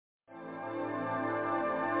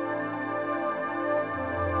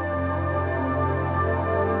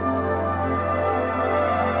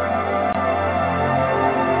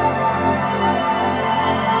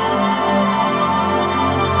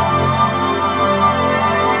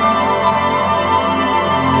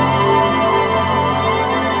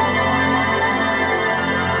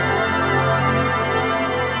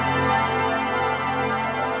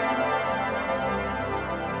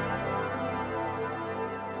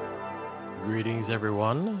Greetings,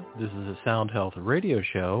 everyone. This is a Sound Health radio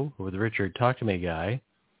show with Richard Talk to Me Guy.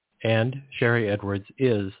 And Sherry Edwards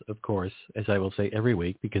is, of course, as I will say every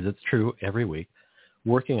week, because it's true every week,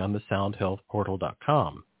 working on the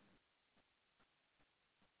soundhealthportal.com.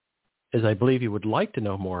 As I believe you would like to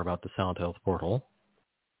know more about the Sound Health Portal,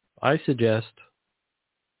 I suggest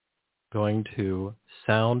going to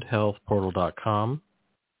soundhealthportal.com,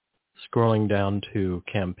 scrolling down to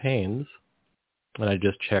campaigns, and I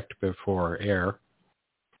just checked before air,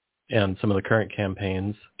 and some of the current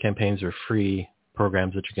campaigns are free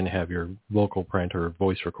programs that you can have your vocal print or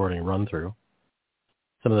voice recording run through.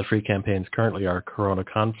 Some of the free campaigns currently are Corona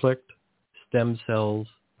Conflict, Stem Cells,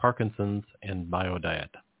 Parkinson's, and BioDiet.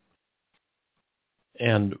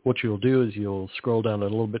 And what you'll do is you'll scroll down a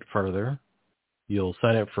little bit further. You'll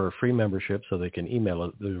sign up for a free membership so they can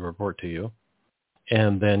email the report to you.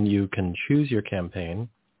 And then you can choose your campaign,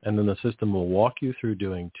 and then the system will walk you through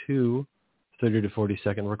doing 2 30 to 40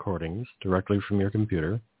 second recordings directly from your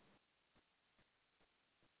computer.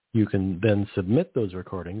 You can then submit those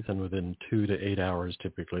recordings, and within 2 to 8 hours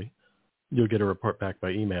typically, you'll get a report back by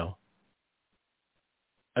email.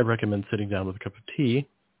 I recommend sitting down with a cup of tea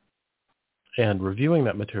and reviewing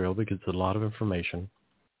that material because it's a lot of information.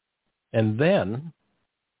 And then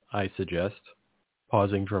I suggest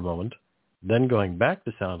pausing for a moment, then going back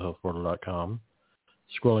to soundhealthportal.com,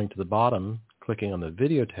 scrolling to the bottom, clicking on the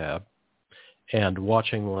video tab, and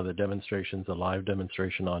watching one of the demonstrations, a live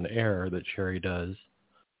demonstration on air that Sherry does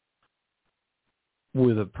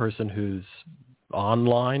with a person who's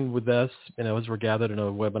online with us, as we're gathered in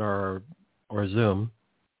a webinar or Zoom,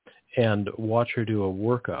 and watch her do a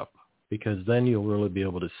workup, because then you'll really be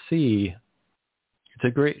able to see.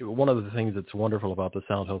 One of the things that's wonderful about the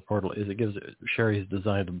Sound Health Portal is Sherry has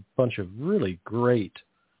designed a bunch of really great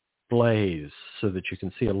displays so that you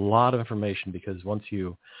can see a lot of information, because once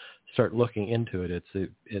you start looking into it,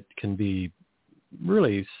 it can be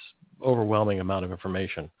really overwhelming amount of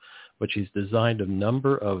information. But she's designed a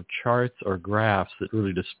number of charts or graphs that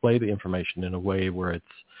really display the information in a way where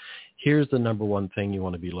here's the number one thing you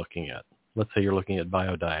want to be looking at. Let's say you're looking at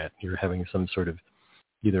BioDiet. You're having some sort of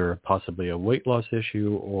either possibly a weight loss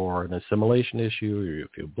issue or an assimilation issue, or you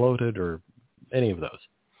feel bloated, or any of those.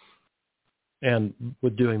 And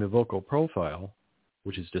with doing the vocal profile,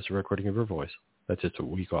 which is just a recording of her voice, that's just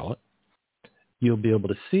what we call it, you'll be able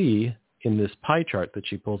to see in this pie chart that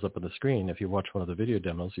she pulls up on the screen. If you watch one of the video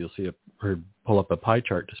demos, you'll see her pull up a pie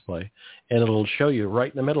chart display, and it'll show you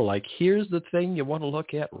right in the middle, like, here's the thing you want to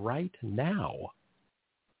look at right now.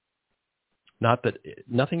 Not that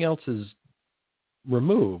nothing else is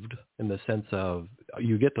removed in the sense of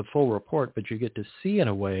you get the full report, but you get to see in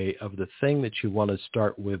a way of the thing that you want to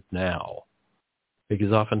start with now.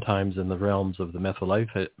 Because oftentimes in the realms of the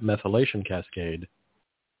methylation cascade,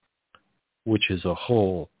 which is a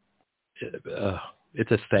whole,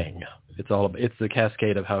 it's a thing. It's the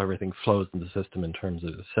cascade of how everything flows in the system in terms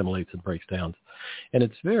of assimilates and breaks down. And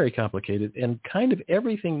it's very complicated, and kind of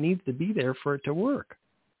everything needs to be there for it to work.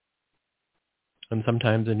 And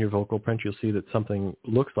sometimes in your vocal print, you'll see that something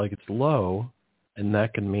looks like it's low, and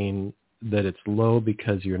that can mean that it's low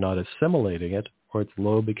because you're not assimilating it, or it's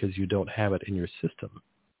low because you don't have it in your system.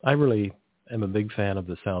 I really am a big fan of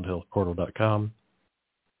the soundhealthportal.com.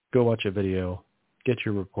 Go watch a video, get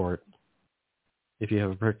your report. If you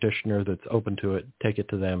have a practitioner that's open to it, take it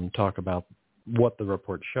to them, talk about what the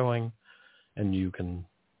report's showing, and you can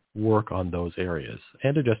work on those areas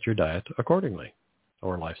and adjust your diet accordingly,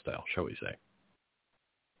 or lifestyle, shall we say.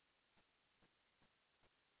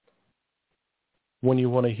 When you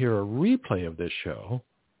want to hear a replay of this show,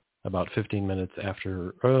 about 15 minutes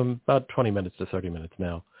after, about 20 minutes to 30 minutes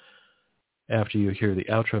now, after you hear the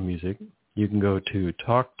outro music, you can go to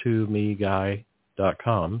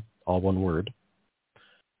talktomeguy.com, all one word.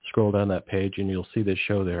 Scroll down that page and you'll see this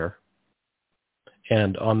show there.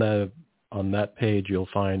 And on that page, you'll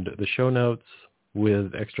find the show notes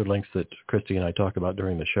with extra links that Christi and I talk about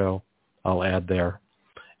during the show. I'll add there.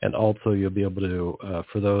 And also you'll be able to,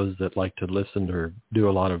 for those that like to listen or do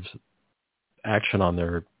a lot of action on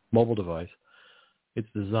their mobile device, it's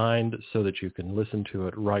designed so that you can listen to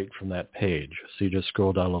it right from that page. So you just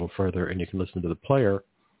scroll down a little further and you can listen to the player.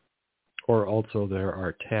 Or also there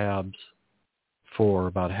are tabs for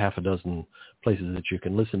about half a dozen places that you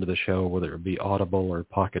can listen to the show, whether it be Audible or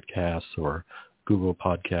Pocket Casts or Google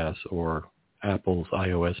Podcasts or Apple's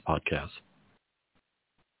iOS Podcasts.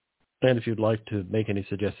 And if you'd like to make any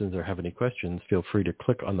suggestions or have any questions, feel free to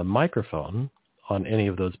click on the microphone on any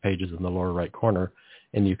of those pages in the lower right corner,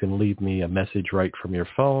 and you can leave me a message right from your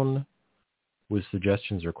phone, with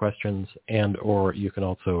suggestions or questions, and or you can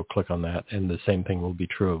also click on that, and the same thing will be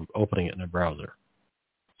true of opening it in a browser.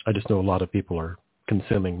 I just know a lot of people are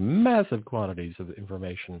consuming massive quantities of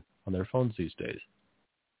information on their phones these days.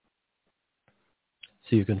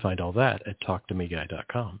 So you can find all that at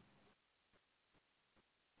talktomeguy.com.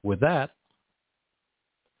 With that,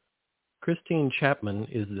 Christine Chapman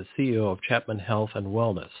is the CEO of Chapman Health and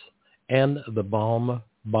Wellness and the Balmb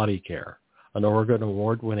Body Care, an Oregon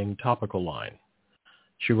award-winning topical line.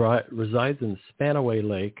 She resides in Spanaway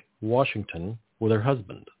Lake, Washington, with her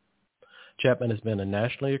husband. Chapman has been a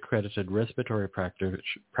nationally accredited respiratory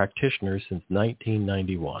practitioner since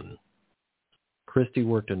 1991. Christi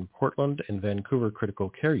worked in Portland and Vancouver critical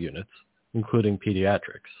care units, including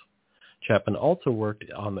pediatrics. Chapman also worked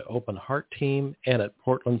on the Open Heart team and at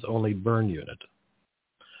Portland's only burn unit.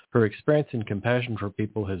 Her experience and compassion for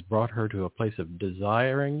people has brought her to a place of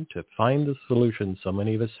desiring to find the solutions so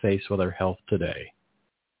many of us face with our health today.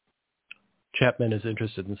 Chapman is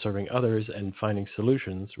interested in serving others and finding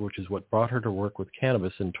solutions, which is what brought her to work with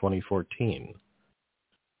cannabis in 2014.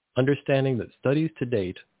 Understanding that studies to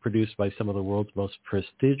date, produced by some of the world's most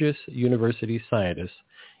prestigious university scientists,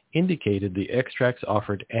 indicated the extracts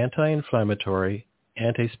offered anti-inflammatory,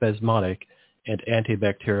 antispasmodic, and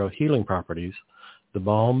antibacterial healing properties, the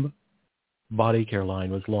Balmb Body Care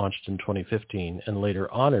line was launched in 2015 and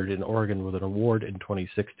later honored in Oregon with an award in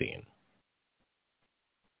 2016.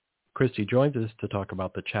 Christi joins us to talk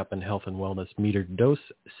about the Chapman Health and Wellness metered dose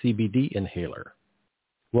CBD inhaler.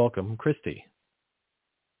 Welcome, Christi.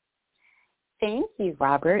 Thank you,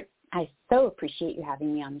 Robert. I so appreciate you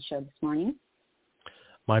having me on the show this morning.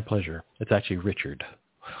 My pleasure. It's actually Richard.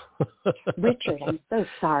 Richard, I'm so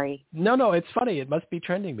sorry. No, it's funny. It must be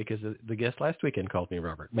trending because the guest last weekend called me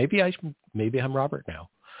Robert. Maybe I'm Robert now.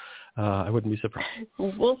 I wouldn't be surprised.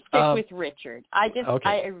 We'll stick with Richard.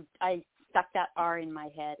 Okay. I stuck that R in my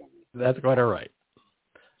head. And that's quite all right.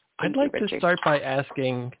 Thank I'd like you, to start by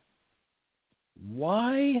asking,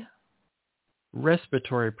 why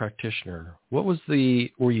respiratory practitioner?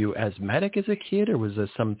 Were you asthmatic as a kid, or was there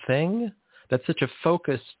something? That's such a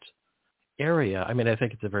focused area. I mean, I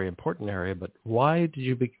think it's a very important area, but why did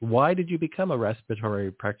you become a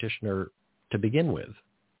respiratory practitioner to begin with?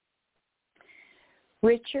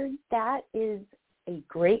 Richard, that is a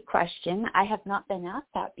great question. I have not been asked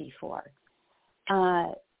that before.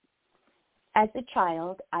 As a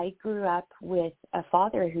child, I grew up with a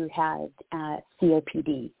father who had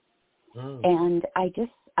COPD, and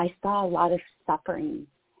I saw a lot of suffering.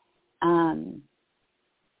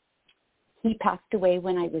 He passed away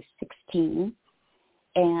when I was 16,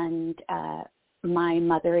 and my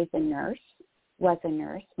mother was a nurse.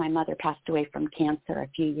 My mother passed away from cancer a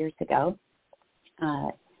few years ago,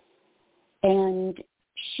 and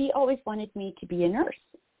she always wanted me to be a nurse.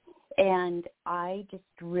 And I just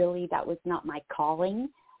really, that was not my calling.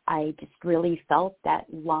 I just really felt that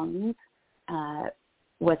lungs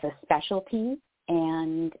was a specialty,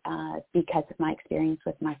 and because of my experience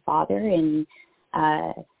with my father and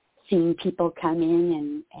seeing people come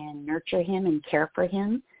in and nurture him and care for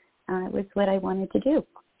him was what I wanted to do.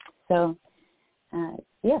 So,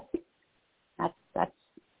 yes, that's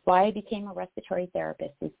why I became a respiratory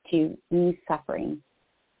therapist, is to ease suffering.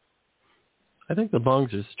 I think the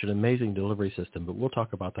lungs is such an amazing delivery system, but we'll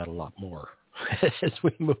talk about that a lot more as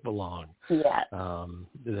we move along. Yeah.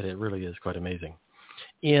 That it really is quite amazing.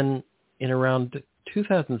 In around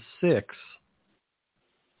 2006,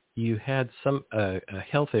 you had a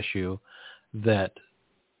health issue that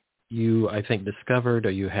you, I think, discovered,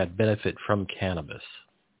 or you had benefit from cannabis.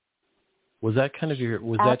 Was that kind of your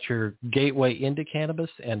gateway into cannabis?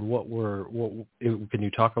 And can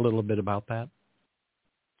you talk a little bit about that?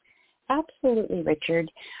 Absolutely,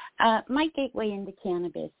 Richard. My gateway into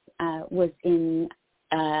cannabis was in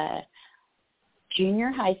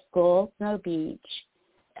junior high school, Snow Beach,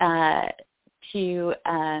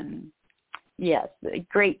 yes,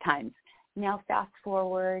 great times. Now fast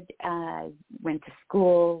forward, went to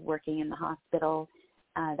school, working in the hospital.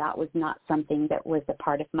 That was not something that was a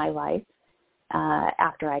part of my life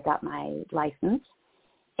after I got my license.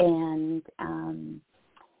 And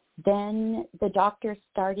then the doctor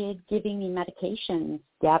started giving me medications,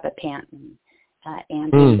 gabapentin,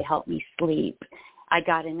 Ambien to help me sleep. I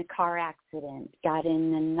got in a car accident, got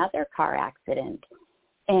in another car accident.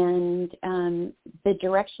 And the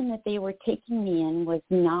direction that they were taking me in was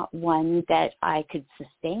not one that I could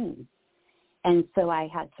sustain. And so I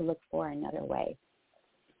had to look for another way.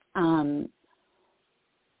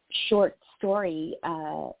 Short story,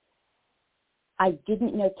 I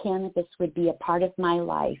didn't know cannabis would be a part of my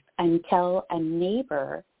life until a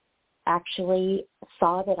neighbor actually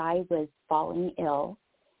saw that I was falling ill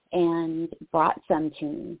and brought some to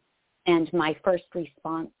me. And my first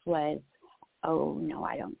response was, oh, no,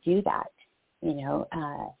 I don't do that.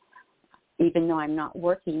 Even though I'm not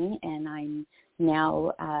working and I'm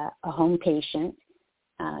now a home patient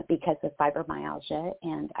because of fibromyalgia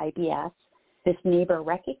and IBS, this neighbor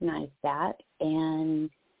recognized that, and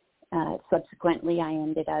subsequently I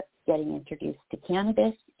ended up getting introduced to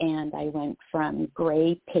cannabis, and I went from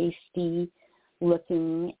gray, pasty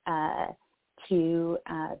looking to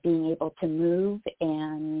being able to move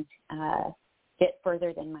and fit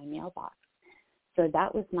further than my mailbox. So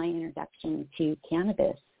that was my introduction to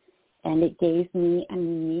cannabis, and it gave me an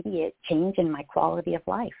immediate change in my quality of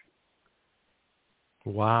life.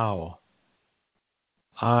 Wow.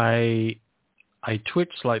 I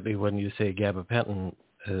twitch slightly when you say gabapentin.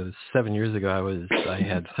 7 years ago, I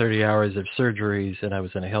had 30 hours of surgeries, and I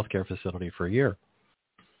was in a healthcare facility for a year.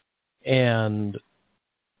 And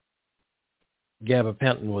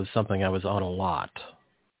gabapentin was something I was on a lot,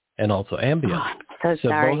 and also Ambien. Oh, so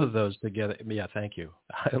sorry. Both of those together. Yeah, thank you.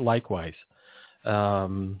 Likewise.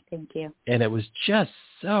 Thank you. And it was just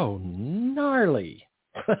so gnarly.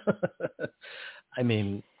 I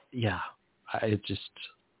mean, yeah.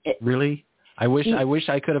 Really. I wish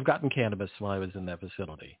I could have gotten cannabis while I was in that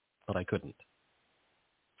facility, but I couldn't.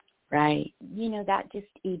 Right. That just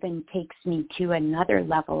even takes me to another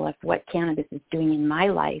level of what cannabis is doing in my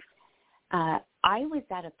life. I was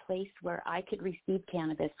at a place where I could receive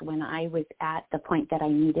cannabis when I was at the point that I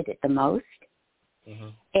needed it the most. Mm-hmm.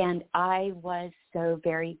 And I was so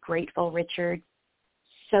very grateful, Richard,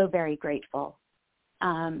 so very grateful.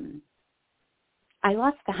 I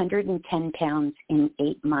lost 110 pounds in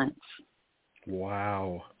 8 months.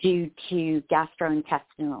 Wow. Due to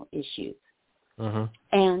gastrointestinal issues. Mm-hmm.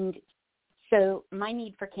 And so my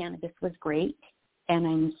need for cannabis was great, and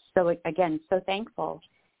I'm so thankful.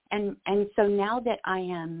 And so now that I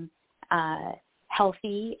am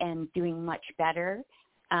healthy and doing much better,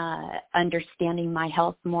 understanding my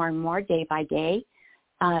health more and more day by day,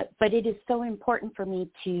 but it is so important for me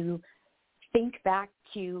to think back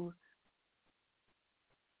to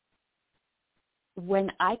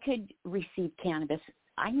when I could receive cannabis.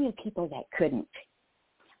 I knew people that couldn't.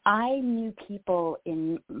 I knew people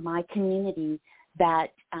in my community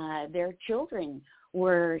that their children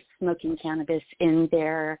were smoking cannabis in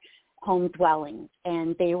their home dwellings,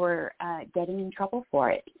 and they were getting in trouble for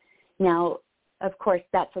it. Now, of course,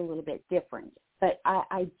 that's a little bit different, but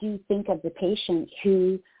I do think of the patient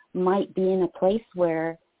who might be in a place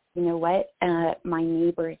where, my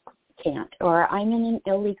neighbors can't, or I'm in an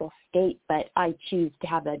illegal state, but I choose to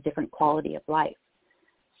have a different quality of life.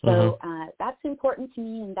 So that's important to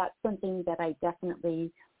me, and that's something that I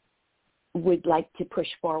definitely would like to push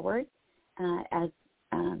forward as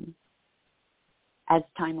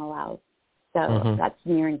time allows. So that's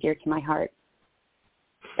near and dear to my heart.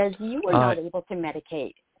 As you were not able to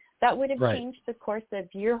medicate, that would have changed the course of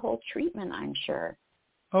your whole treatment, I'm sure.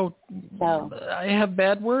 Oh, so I have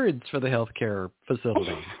bad words for the healthcare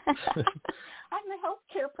facility. I'm a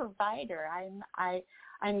healthcare provider.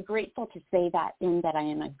 I'm grateful to say that, in that I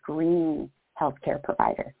am a green healthcare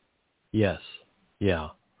provider. Yes. Yeah.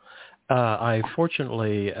 I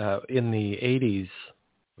fortunately, in the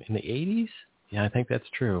 80s, yeah, I think that's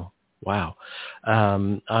true. Wow.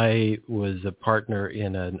 I was a partner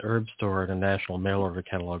in an herb store in a national mail order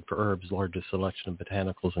catalog for herbs, largest selection of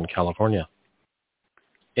botanicals in California.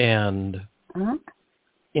 And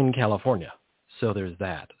in California. So there's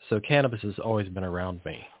that. So cannabis has always been around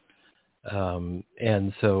me.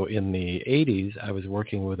 And so in the 80s, I was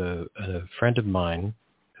working with a friend of mine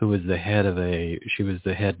who was she was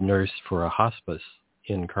the head nurse for a hospice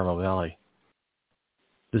in Carmel Valley.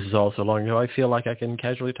 This is all so long ago, I feel like I can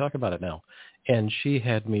casually talk about it now. And she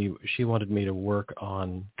wanted me to work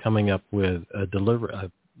on coming up with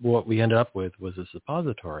what we ended up with was a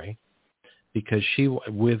suppository, because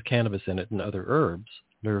with cannabis in it and other herbs,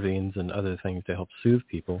 nervines and other things to help soothe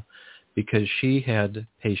people, because she had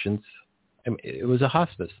patients, it was a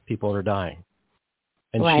hospice, people are dying.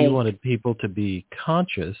 And she wanted people to be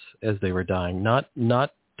conscious as they were dying, not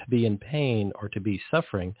to be in pain or to be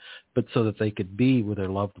suffering, but so that they could be with their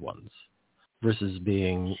loved ones versus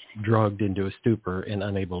being drugged into a stupor and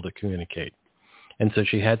unable to communicate. And so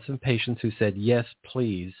she had some patients who said, yes,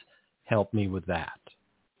 please help me with that.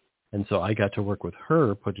 And so I got to work with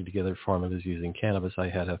her putting together formulas using cannabis. I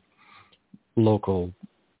had a local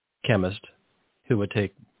chemist who would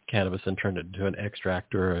take cannabis and turn it into an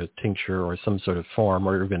extract or a tincture or some sort of form,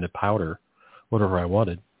 or even a powder, whatever I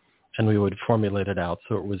wanted. And we would formulate it out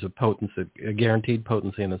so it was a guaranteed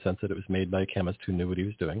potency in the sense that it was made by a chemist who knew what he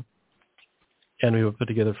was doing. And we would put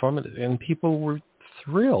together formulas, and people were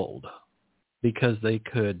thrilled because they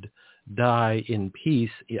could die in peace,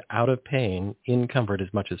 out of pain, in comfort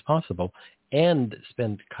as much as possible, and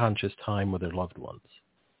spend conscious time with their loved ones.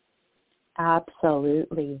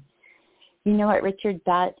 Absolutely. You know what, Richard,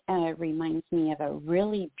 that reminds me of a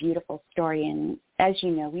really beautiful story. And as you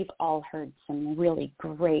know, we've all heard some really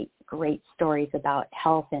great stories about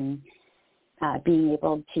health and being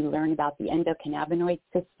able to learn about the endocannabinoid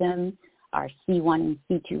system, our C1 and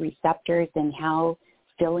C2 receptors, and how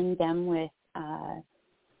filling them with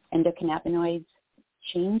endocannabinoids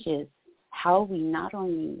changes how we not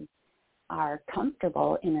only are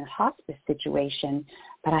comfortable in a hospice situation,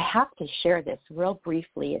 but I have to share this real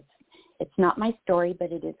briefly. It's not my story,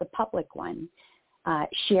 but it is a public one.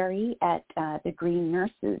 Sherry at the Green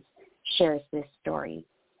Nurses shares this story.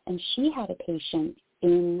 And she had a patient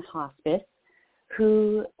in hospice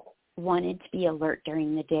who wanted to be alert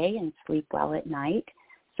during the day and sleep well at night.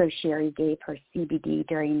 So Sherry gave her CBD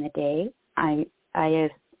during the day.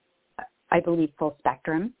 I believe full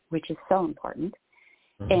spectrum, which is so important,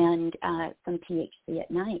 and some THC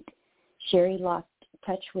at night. Sherry lost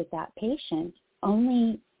touch with that patient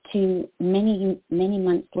only to many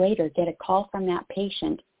months later get a call from that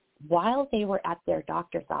patient while they were at their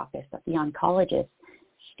doctor's office, at the oncologist,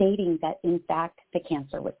 stating that, in fact, the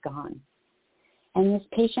cancer was gone. And this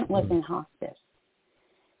patient was in hospice.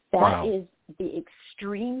 That is the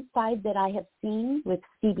extreme side that I have seen with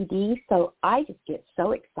CBD. So I just get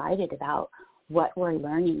so excited about what we're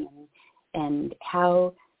learning and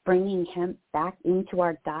how bringing hemp back into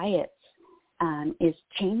our diets is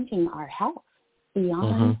changing our health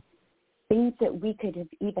beyond things that we could have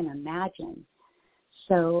even imagined.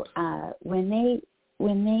 So when they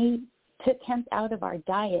took hemp out of our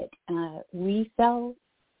diet, we fell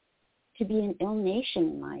to be an ill nation,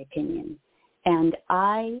 in my opinion. And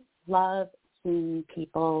I love seeing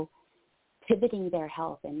people pivoting their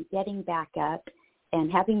health and getting back up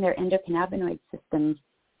and having their endocannabinoid systems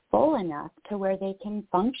full enough to where they can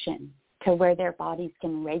function, to where their bodies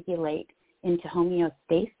can regulate into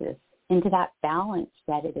homeostasis, into that balance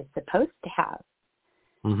that it is supposed to have.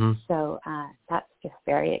 So that's just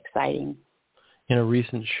very exciting. In a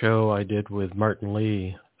recent show I did with Martin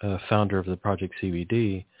Lee, founder of the Project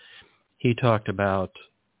CBD, he talked about,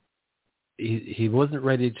 he wasn't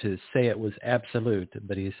ready to say it was absolute,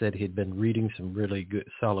 but he said he'd been reading some really good,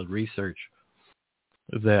 solid research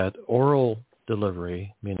that oral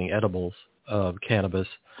delivery, meaning edibles of cannabis,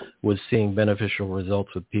 was seeing beneficial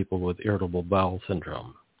results with people with irritable bowel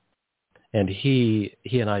syndrome. And he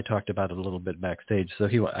and I talked about it a little bit backstage, so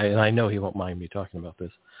and I know he won't mind me talking about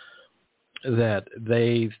this, that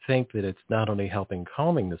they think that it's not only helping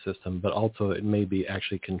calming the system, but also it may be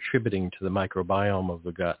actually contributing to the microbiome of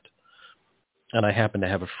the gut. And I happen to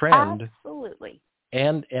have a friend. Absolutely.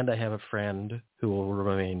 And I have a friend who will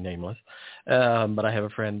remain nameless, but I have a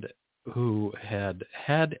friend who had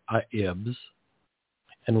IBS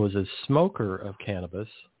and was a smoker of cannabis,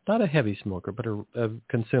 not a heavy smoker, but a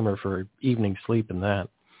consumer for evening sleep and that,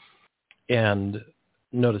 and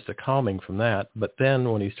noticed a calming from that. But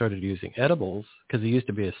then when he started using edibles, because he used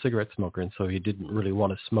to be a cigarette smoker, and so he didn't really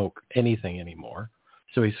want to smoke anything anymore,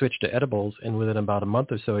 so he switched to edibles, and within about a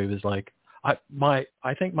month or so, he was like, I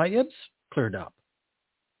think my IBS cleared up.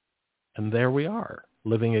 And there we are,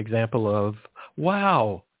 living example of,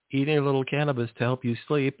 wow, eating a little cannabis to help you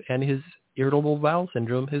sleep, and his irritable bowel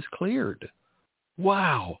syndrome has cleared.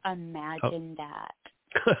 Wow. Imagine that.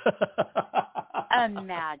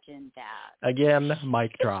 Imagine that. Again,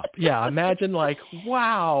 mic drop. Yeah, imagine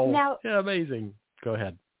wow. Now, yeah, amazing. Go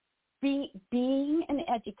ahead. Being an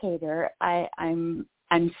educator, I'm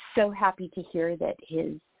so happy to hear that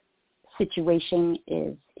his situation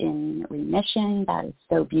is in remission. That is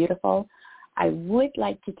so beautiful. I would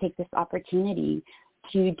like to take this opportunity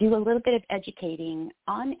to do a little bit of educating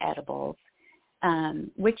on edibles,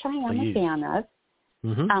 which I am a fan of.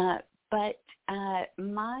 But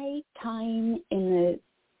my time in the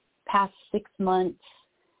past 6 months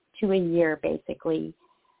to a year, basically,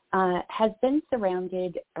 has been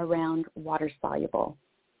surrounded around water-soluble.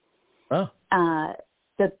 Oh.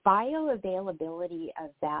 The bioavailability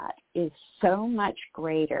of that is so much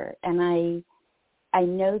greater, and I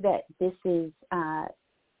know that this is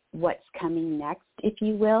what's coming next, if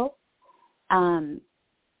you will. I'm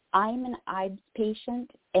an IBS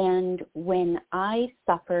patient, and when I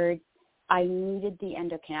suffered, I needed the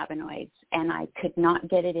endocannabinoids, and I could not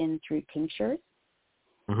get it in through tinctures.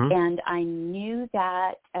 And I knew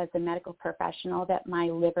that as a medical professional that my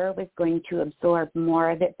liver was going to absorb more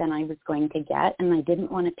of it than I was going to get, and I didn't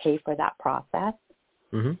want to pay for that process.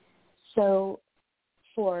 So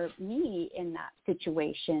for me in that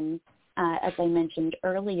situation, as I mentioned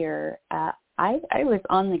earlier, I was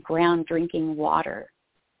on the ground drinking water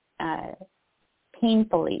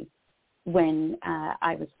painfully when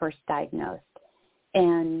I was first diagnosed,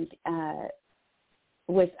 and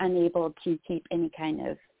was unable to keep any kind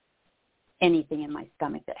of anything in my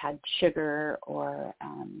stomach that had sugar or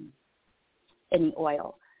any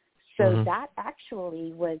oil. So that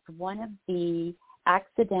actually was one of the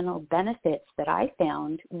accidental benefits that I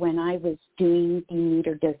found when I was doing the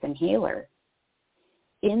meter dose inhaler,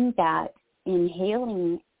 in that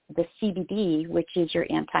inhaling the CBD, which is your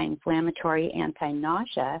anti-inflammatory,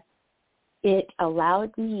 anti-nausea, it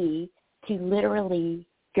allowed me to literally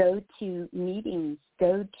go to meetings,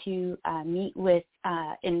 go to meet with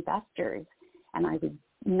investors, and I was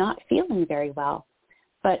not feeling very well.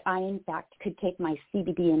 But I, in fact, could take my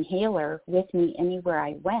CBD inhaler with me anywhere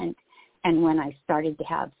I went, and when I started to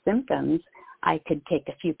have symptoms, I could take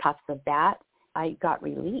a few puffs of that. I got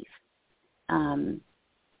relief.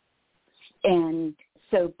 And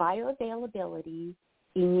so bioavailability,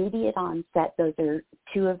 immediate onset, those are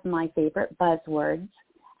two of my favorite buzzwords.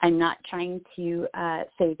 I'm not trying to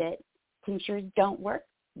say that tinctures don't work.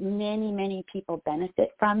 Many, many people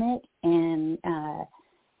benefit from it, and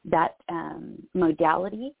that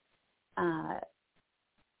modality.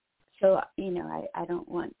 So, I don't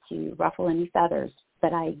want to ruffle any feathers,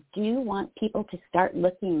 but I do want people to start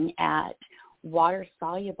looking at water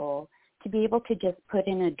soluble to be able to just put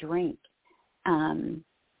in a drink.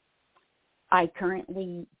 I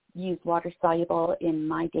currently use water soluble in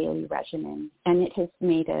my daily regimen, and it has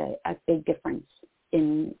made a big difference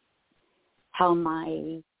in how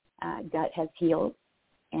my gut has healed.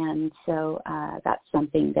 And so that's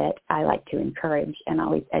something that I like to encourage and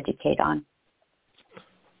always educate on.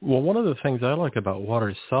 Well, one of the things I like about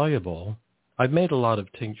water soluble, I've made a lot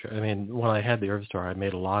of tincture. I mean, when I had the herb store, I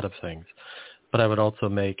made a lot of things, but I would also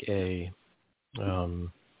make a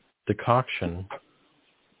decoction,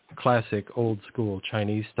 classic old school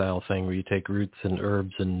Chinese style thing where you take roots and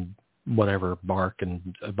herbs and whatever, bark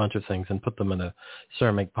and a bunch of things, and put them in a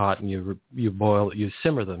ceramic pot, and you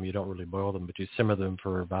simmer them. You don't really boil them, but you simmer them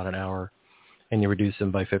for about an hour, and you reduce them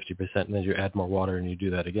by 50%, and then you add more water, and you do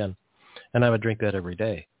that again. And I would drink that every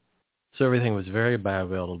day. So everything was very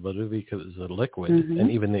bioavailable because it was a liquid,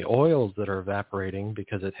 and even the oils that are evaporating,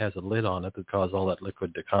 because it has a lid on it that cause all that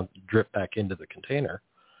liquid to drip back into the container.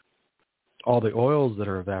 All the oils that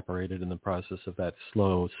are evaporated in the process of that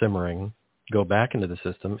slow simmering go back into the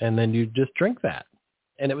system, and then you just drink that.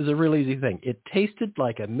 And it was a real easy thing. It tasted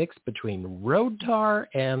like a mix between road tar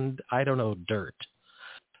and, dirt.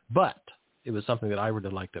 But it was something that I really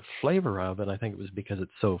liked the flavor of, and I think it was because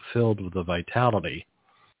it's so filled with the vitality.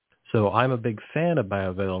 So I'm a big fan of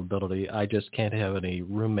bioavailability. I just can't have any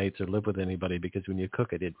roommates or live with anybody because when you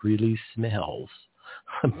cook it, it really smells.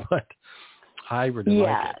 But I really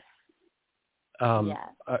like it. A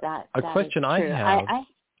question I have.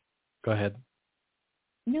 Go ahead.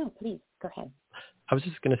 No, please, go ahead. I was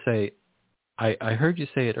just going to say, I heard you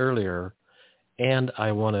say it earlier, and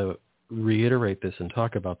I want to reiterate this and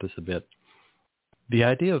talk about this a bit. The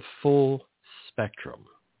idea of full spectrum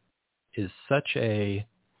is such a,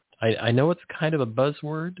 I know it's kind of a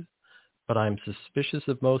buzzword, but I'm suspicious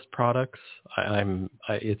of most products.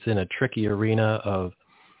 It's in a tricky arena of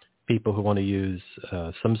people who want to use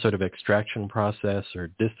some sort of extraction process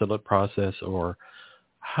or distillate process, or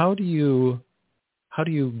how do you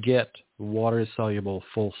get water-soluble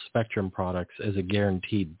full spectrum products as a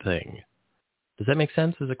guaranteed thing? Does that make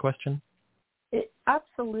sense as a question?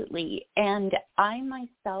 Absolutely. And I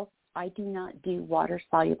myself, I do not do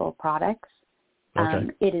water-soluble products. Okay.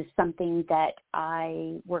 It is something that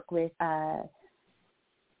I work with. I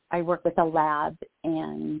work with a lab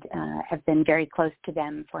and have been very close to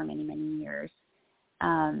them for many, many years.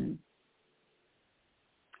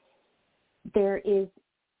 There is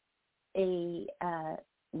a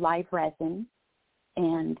live resin,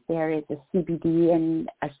 and there is a CBD and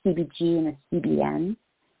a CBG and a CBN.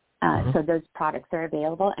 So those products are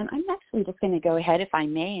available. And I'm actually just going to go ahead, if I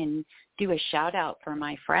may, and do a shout out for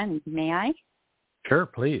my friends. May I? Sure,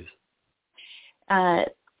 please.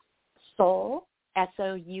 Soul,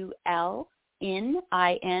 SOUL,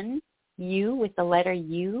 NINU with the letter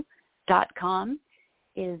U.com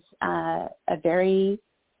is a very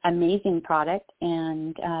amazing product,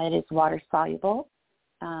 and it is water soluble.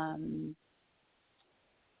 I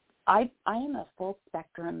am a full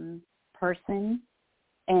spectrum person,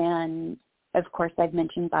 and of course I've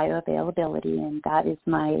mentioned bioavailability, and that is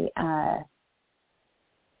my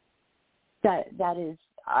that is,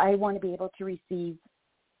 I want to be able to receive,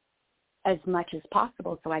 100% of the as much as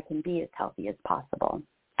possible so I can be as healthy as possible,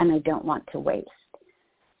 and I don't want to waste.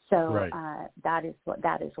 So right. that is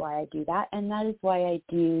why I do that, and that is why I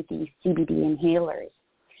do the CBD inhalers.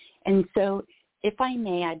 And so, if I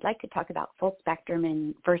may, I'd like to talk about full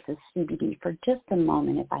spectrum versus CBD for just a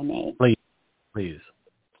moment, if I may. Please.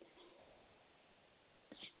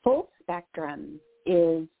 Full spectrum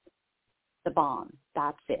is the bomb.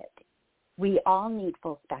 That's it. We all need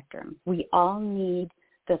full spectrum. We all need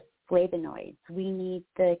the flavonoids. We need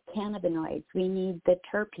the cannabinoids. We need the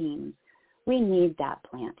terpenes. We need that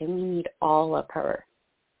plant, and we need all of her.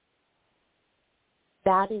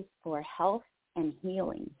 That is for health and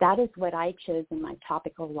healing. That is what I chose in my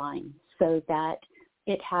topical line, so that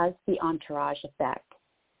it has the entourage effect,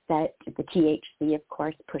 that the THC, of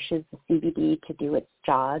course, pushes the CBD to do its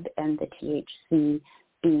job, and the THC,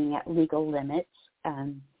 being at legal limits,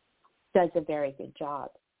 does a very good job.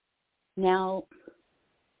 Now,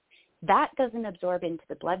 that doesn't absorb into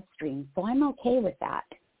the bloodstream, so I'm okay with that.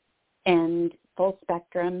 And full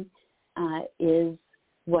spectrum is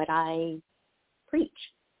what I preach.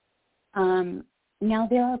 Now,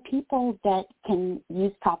 there are people that can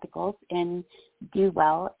use topicals and do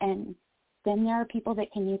well, and then there are people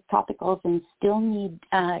that can use topicals and still need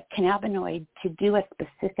cannabinoid to do a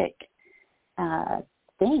specific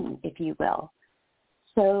thing, if you will.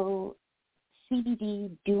 So CBD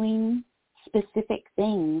doing specific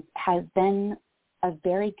things has been a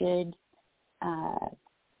very good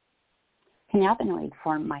cannabinoid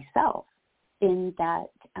for myself, in that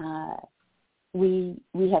we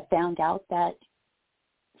have found out that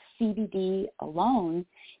CBD alone,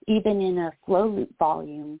 even in a flow loop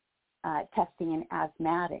volume testing an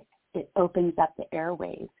asthmatic, it opens up the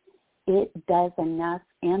airways. It does enough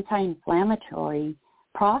anti-inflammatory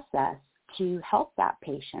process to help that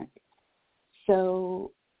patient.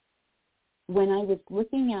 So when I was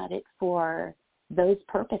looking at it for those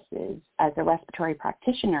purposes as a respiratory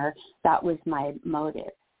practitioner, that was my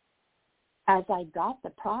motive. As I got the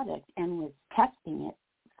product and was testing it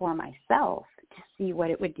for myself to see what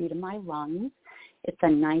it would do to my lungs, it's a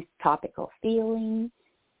nice topical feeling.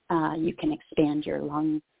 You can expand your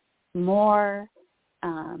lungs more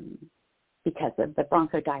because of the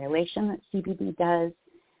bronchodilation that CBD does.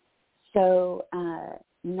 So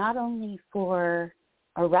not only for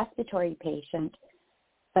a respiratory patient,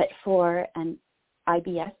 but for an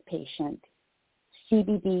IBS patient,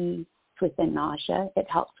 CBD with the nausea, it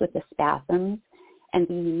helps with the spasms, and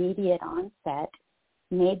the immediate onset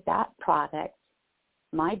made that product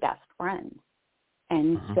my best friend.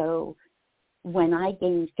 And so when I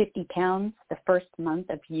gained 50 pounds the first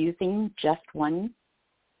month of using just one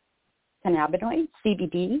cannabinoid,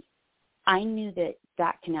 CBD, I knew that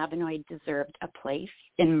that cannabinoid deserved a place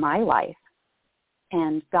in my life,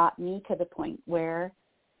 and got me to the point where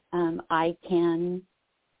I can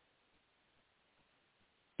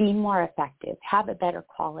be more effective, have a better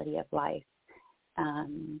quality of life.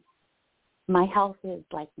 My health is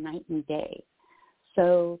like night and day.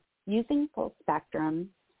 So using full spectrum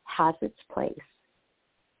has its place.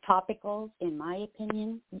 Topicals, in my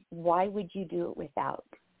opinion, why would you do it without?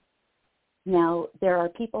 Now, there are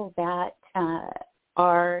people that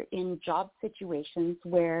are in job situations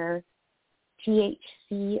where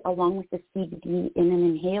THC along with the CBD in an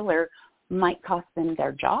inhaler might cost them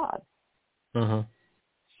their job.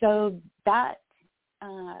 So that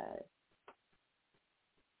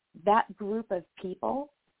group of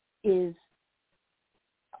people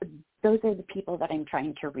those are the people that I'm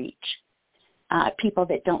trying to reach. People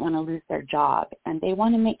that don't want to lose their job, and they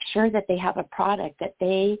want to make sure that they have a product that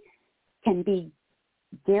they can be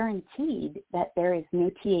guaranteed that there is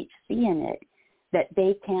no THC in it, that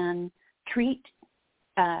they can treat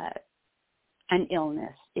an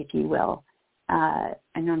illness, if you will. I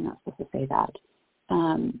know I'm not supposed to say that.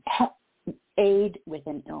 Aid with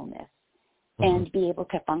an illness, and be able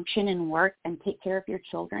to function and work and take care of your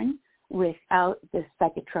children without the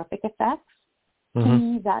psychotropic effects. To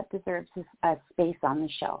me, that deserves a space on the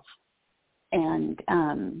shelf. And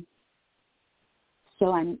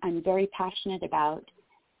so I'm very passionate about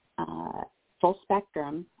full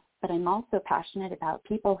spectrum, but I'm also passionate about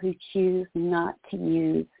people who choose not to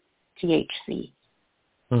use THC.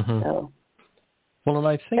 So, well, and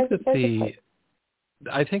I think that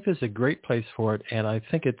I think there's a great place for it, and I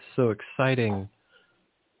think it's so exciting.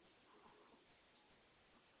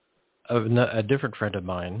 A different friend of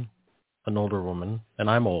mine, an older woman, and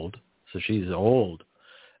I'm old, so she's old,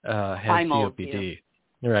 has COPD.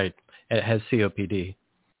 Right, it has COPD.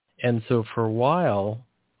 And so for a while,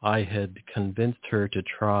 I had convinced her to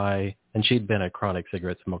try, and she'd been a chronic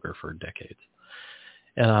cigarette smoker for decades.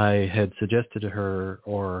 And I had suggested to her,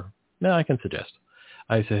 or No, I can suggest.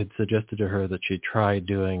 I had suggested to her that she try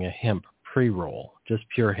doing a hemp pre-roll, just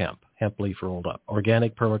pure hemp leaf rolled up,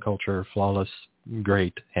 organic permaculture, flawless,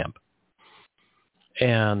 great hemp.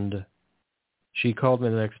 And she called me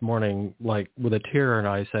the next morning, like with a tear in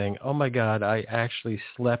her eye, saying, "Oh my God, I actually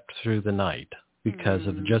slept through the night because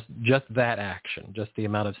of just that action, just the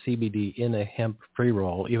amount of CBD in a hemp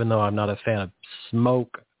pre-roll, even though I'm not a fan of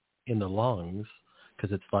smoke in the lungs,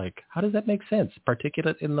 because it's like, how does that make sense?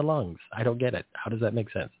 Particulate in the lungs. I don't get it. How does that make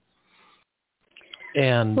sense?"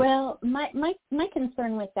 And well, my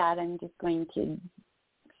concern with that, I'm just going to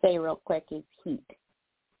say real quick, is heat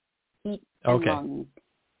and lungs.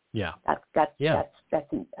 Yeah. That's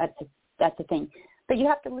a thing. But you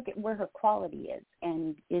have to look at where her quality is,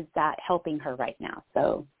 and is that helping her right now?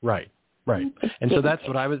 So right. And so that's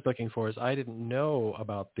what I was looking for. Is I didn't know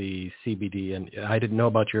about the CBD, and I didn't know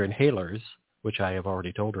about your inhalers, which I have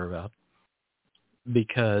already told her about,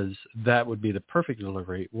 because that would be the perfect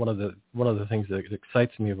delivery. One of the things that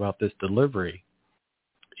excites me about this delivery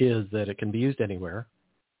is that it can be used anywhere,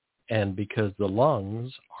 and because the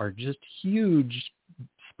lungs are just huge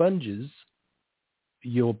sponges,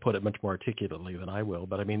 you'll put it much more articulately than I will,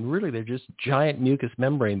 but I mean, really, they're just giant mucous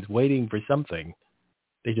membranes waiting for something.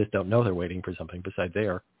 They just don't know they're waiting for something besides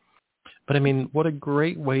air. But I mean, what a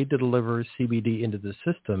great way to deliver CBD into the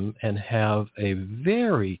system and have a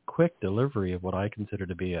very quick delivery of what I consider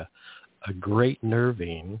to be a great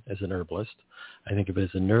nervine as an herbalist. I think of it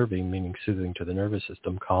as a nervine, meaning soothing to the nervous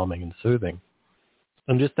system, calming and soothing.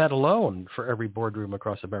 And just that alone, for every boardroom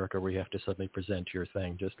across America where you have to suddenly present your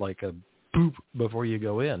thing, just like a boop before you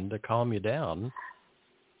go in to calm you down.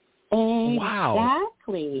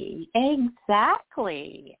 Exactly.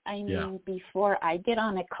 I mean, before I get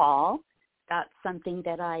on a call, that's something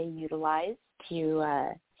that I utilize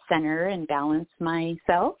to center and balance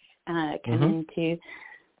myself, come into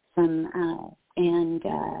some,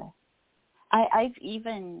 I've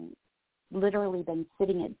even literally been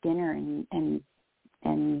sitting at dinner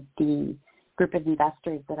and the group of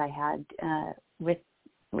investors that I had with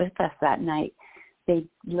us that night, they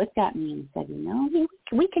looked at me and said,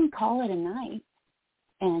 we can call it a night.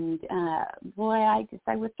 And boy, I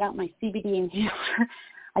whipped out my CBD inhaler.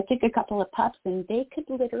 I took a couple of puffs, and they could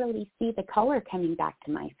literally see the color coming back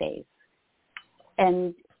to my face.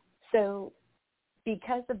 And so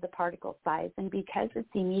because of the particle size and because it's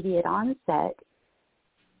immediate onset,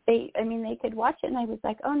 they could watch it, and I was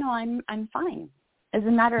like, oh, no, I'm fine. As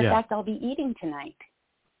a matter of fact, I'll be eating tonight.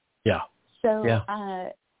 Yeah. So,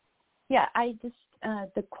 I just,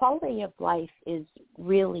 the quality of life is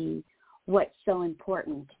really what's so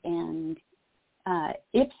important. And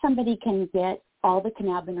if somebody can get all the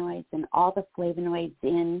cannabinoids and all the flavonoids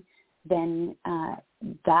in, then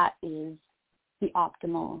that is the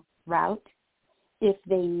optimal route. If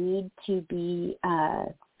they need to be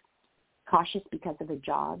cautious because of a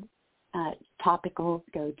job, topicals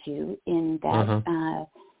go to, in that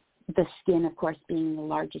the skin, of course, being the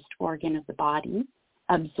largest organ of the body,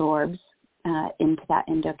 absorbs into that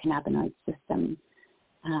endocannabinoid system.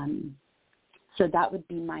 So that would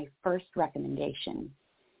be my first recommendation.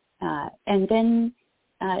 And then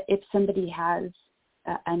if somebody has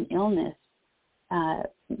an illness,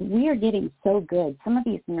 we are getting so good. Some of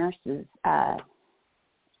these nurses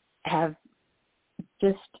have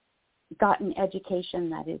just gotten education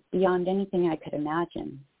that is beyond anything I could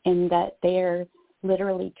imagine, in that they're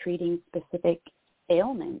literally treating specific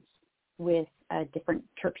ailments with a different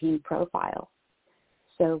terpene profile.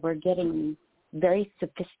 So we're getting very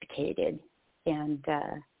sophisticated, and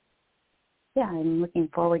I'm looking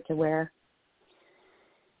forward to where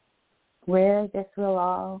this will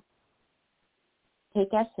all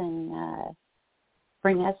take us and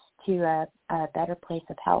bring us to a better place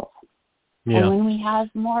of health. Yeah. And when we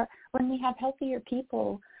have healthier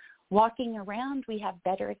people walking around, we have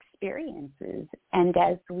better experiences. And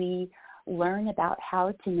as we learn about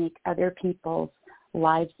how to make other people's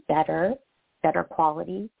lives better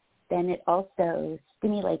quality, then it also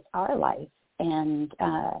stimulates our life. And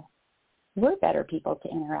we're better people to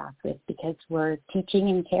interact with because we're teaching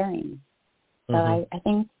and caring. So I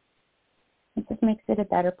think it just makes it a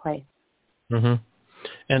better place.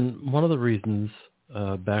 And one of the reasons,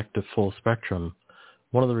 back to full spectrum,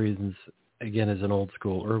 one of the reasons, again, as an old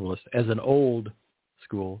school herbalist,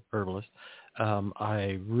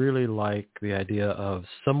 I really like the idea of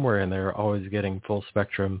somewhere in there always getting full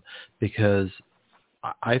spectrum, because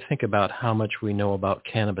I think about how much we know about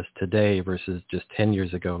cannabis today versus just 10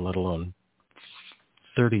 years ago, let alone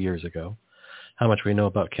 30 years ago, how much we know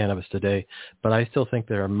about cannabis today. But I still think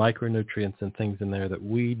there are micronutrients and things in there that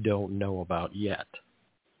we don't know about yet.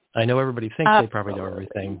 I know everybody thinks they probably know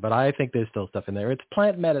everything, but I think there's still stuff in there. It's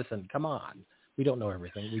plant medicine. Come on. We don't know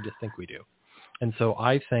everything. We just think we do. And so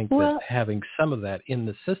I think that having some of that in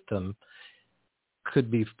the system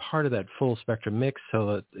could be part of that full spectrum mix, so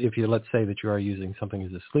that if you, let's say that you are using something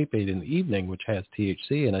as a sleep aid in the evening, which has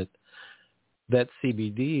THC in it, that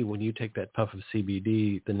CBD, when you take that puff of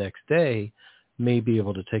CBD the next day, may be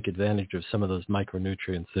able to take advantage of some of those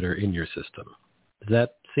micronutrients that are in your system. Does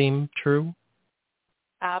that seem true?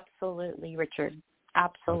 Absolutely, Richard.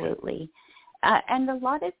 Absolutely. Okay. And a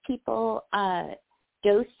lot of people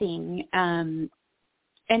dosing, and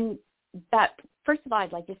that, first of all,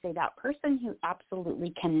 I'd like to say that person who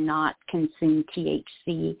absolutely cannot consume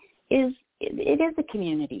THC it is a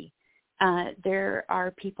community. There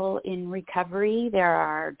are people in recovery. There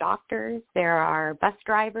are doctors. There are bus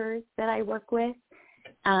drivers that I work with.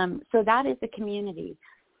 So that is a community.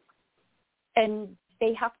 And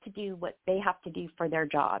they have to do what they have to do for their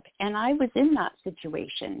job. And I was in that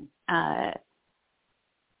situation.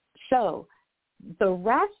 So the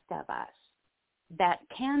rest of us that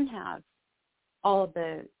can have all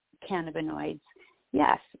the cannabinoids,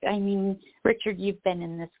 yes. I mean, Richard, you've been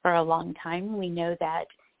in this for a long time. We know that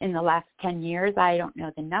in the last 10 years, I don't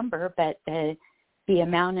know the number, but the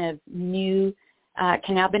amount of new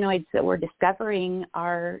cannabinoids that we're discovering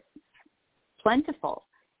are plentiful,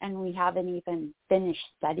 and we haven't even finished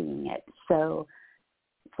studying it. So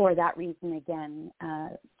for that reason, again,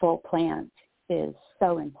 full plant is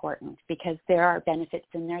so important, because there are benefits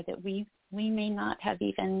in there that we may not have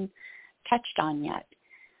even touched on yet.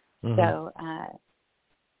 Mm-hmm. So,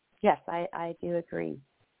 yes, I do agree.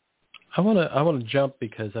 I want to jump,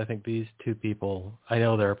 because I think these two people, I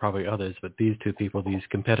know there are probably others, but these two people, these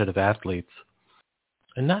competitive athletes,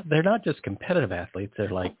 they're not just competitive athletes, they're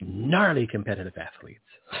like gnarly competitive athletes.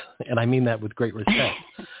 And I mean that with great respect.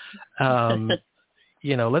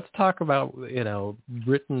 Let's talk about,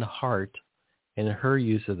 Britton Hart and her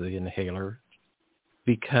use of the inhaler,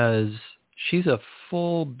 because she's a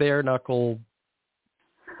full bare knuckle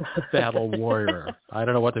battle warrior. I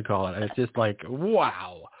don't know what to call it. It's just like,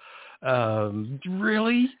 wow.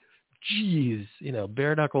 Really? Jeez,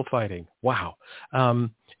 bare knuckle fighting. Wow. And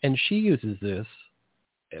she uses this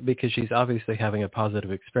because she's obviously having a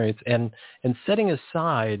positive experience, and setting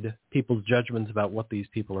aside people's judgments about what these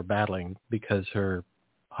people are battling, because her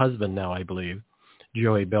husband now, I believe,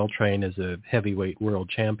 Joey Beltran, is a heavyweight world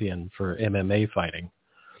champion for MMA fighting.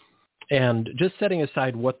 And just setting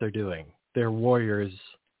aside what they're doing, they're warriors,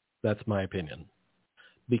 that's my opinion.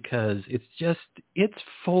 Because it's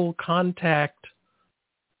full contact.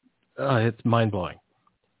 It's mind-blowing.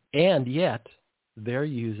 And yet, they're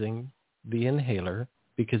using the inhaler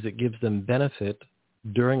because it gives them benefit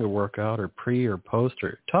during a workout or pre or post.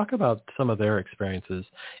 Or talk about some of their experiences.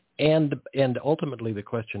 And ultimately, the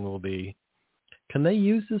question will be, can they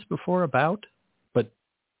use this before a bout? But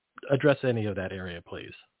address any of that area,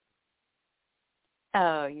 please.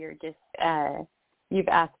 Oh, you're just... You've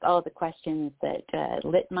asked all the questions that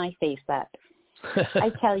lit my face up. I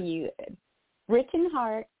tell you, Britton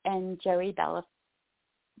Hart and Joey,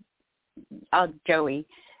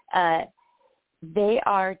 they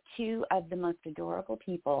are two of the most adorable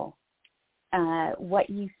people. What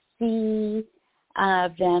you see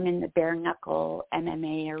of them in the bare knuckle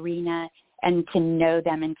MMA arena, and to know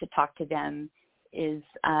them and to talk to them is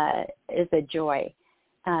a joy.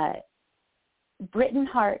 Britton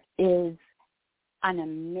Hart is an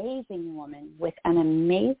amazing woman with an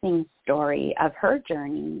amazing story of her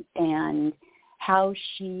journey and how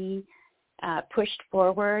she pushed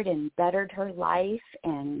forward and bettered her life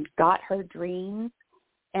and got her dreams.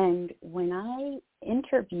 And when I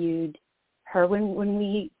interviewed her, when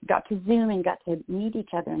we got to Zoom and got to meet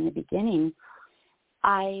each other in the beginning,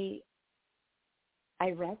 I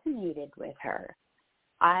resonated with her.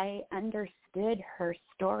 I understood her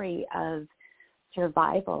story of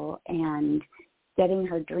survival and getting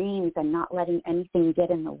her dreams and not letting anything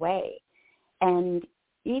get in the way. And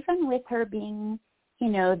even with her being,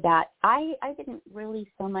 that I didn't really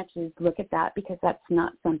so much as look at that, because that's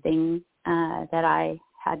not something that I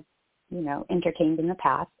had, entertained in the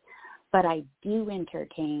past. But I do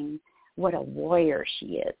entertain what a warrior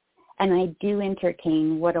she is. And I do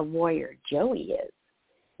entertain what a warrior Joey is,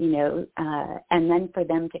 and then for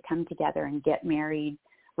them to come together and get married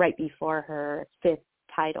right before her 5th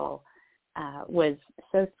title was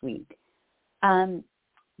so sweet.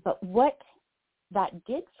 But what that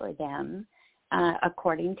did for them,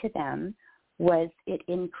 according to them, was it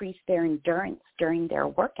increased their endurance during their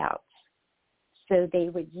workouts. So they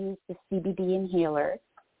would use the CBD inhaler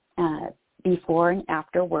before and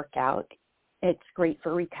after workout. It's great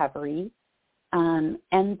for recovery.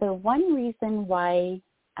 And the one reason why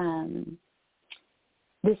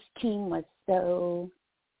this team was so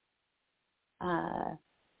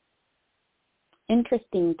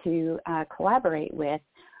interesting to collaborate with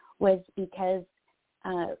was because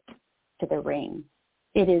to the rain.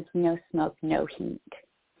 It is no smoke, no heat.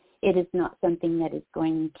 It is not something that is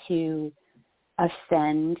going to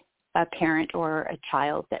offend a parent or a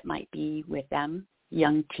child that might be with them,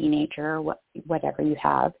 young teenager, or whatever you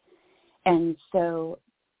have. And so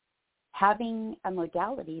having a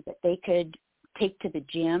modality that they could take to the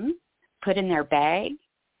gym, put in their bag,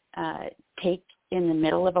 take in the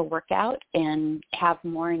middle of a workout and have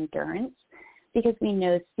more endurance, because we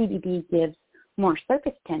know CBD gives more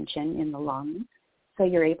surface tension in the lungs, so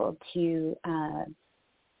you're able to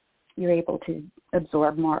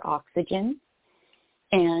absorb more oxygen,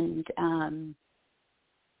 and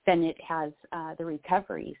then it has the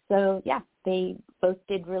recovery. So yeah, they both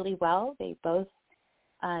did really well. They both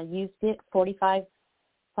used it 45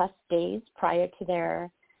 plus days prior to their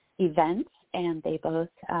events, and they both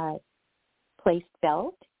placed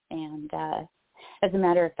belt. And as a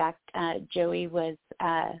matter of fact, Joey was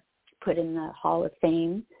put in the Hall of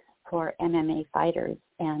Fame for MMA fighters,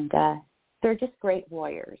 and they're just great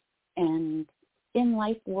warriors. And in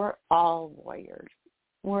life, we're all warriors.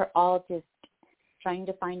 We're all just trying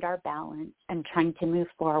to find our balance and trying to move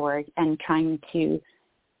forward and trying to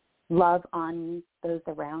love on those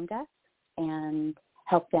around us and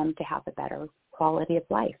help them to have a better quality of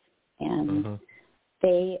life. And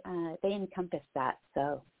they encompass that.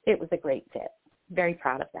 So it was a great fit. Very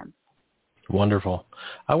proud of them. Wonderful.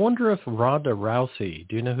 I wonder if Ronda Rousey,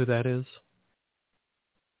 do you know who that is?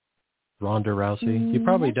 Ronda Rousey? You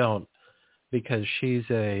probably don't, because she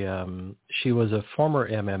was a former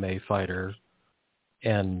MMA fighter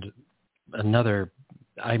and another,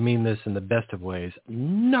 I mean this in the best of ways,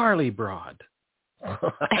 gnarly broad.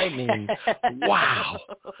 I mean, wow.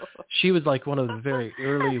 She was like one of the very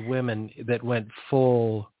early women that went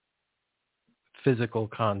full physical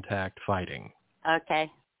contact fighting.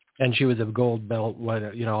 Okay. And she was a gold belt,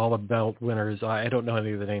 all the belt winners. I don't know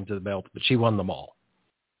any of the names of the belts, but she won them all.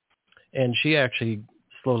 And she actually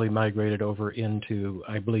slowly migrated over into,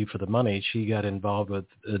 I believe for the money, she got involved with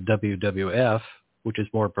WWF, which is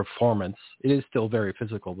more performance. It is still very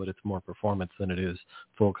physical, but it's more performance than it is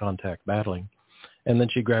full contact battling. And then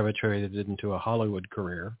she gravitated into a Hollywood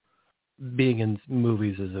career, being in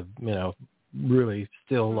movies as really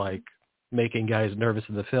still like making guys nervous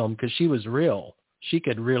in the film, because she was real. She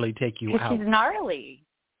could really take you out. She's gnarly.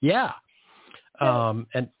 Yeah. So,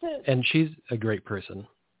 and she's a great person.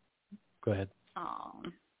 Go ahead. Oh,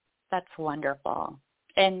 that's wonderful.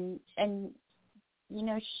 And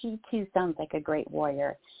she too sounds like a great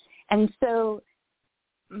warrior. And so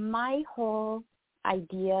my whole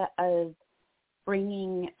idea of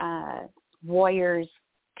bringing warriors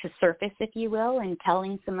to surface, if you will, and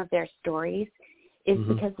telling some of their stories is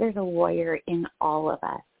because there's a warrior in all of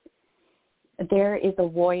us. There is a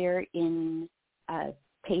warrior in a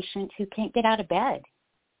patient who can't get out of bed.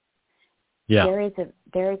 Yeah. There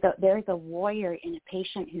is a warrior in a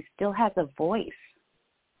patient who still has a voice.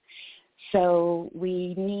 So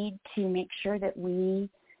we need to make sure that we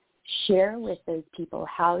share with those people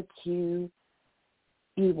how to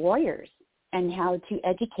be warriors and how to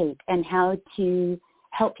educate and how to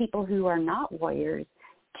help people who are not warriors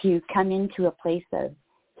to come into a place of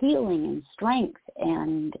healing and strength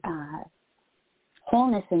and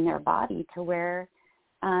wholeness in their body, to where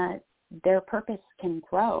their purpose can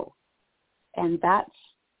grow. And that's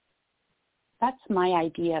my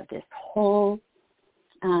idea of this whole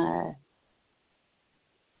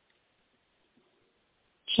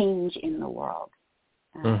change in the world,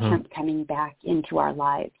 hemp coming back into our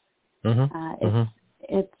lives.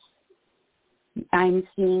 I'm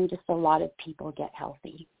seeing just a lot of people get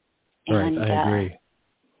healthy. And, right, I agree.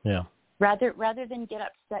 Yeah. Rather than get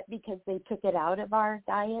upset because they took it out of our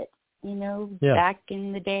diet, back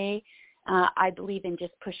in the day, I believe in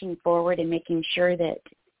just pushing forward and making sure that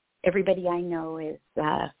everybody I know is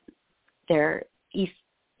their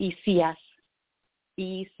ECS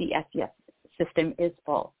system is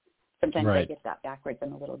full. Sometimes I get that backwards.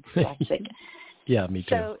 I'm a little dyslexic. Yeah, me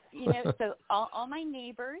too. So, so all my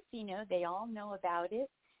neighbors, they all know about it.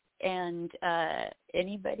 And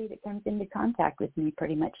anybody that comes into contact with me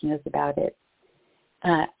pretty much knows about it.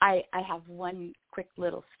 I have one quick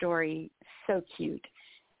little story, so cute.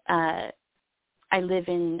 I live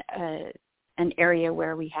in an area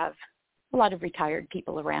where we have a lot of retired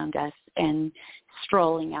people around us, and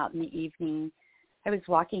strolling out in the evening, I was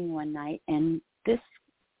walking one night, and this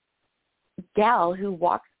gal who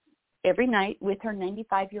walks every night with her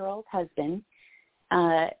 95-year-old husband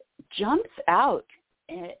jumps out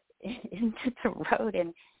into the road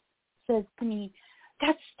and says to me,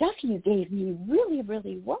 "That stuff you gave me really,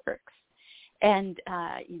 really works." And,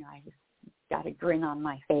 I just got a grin on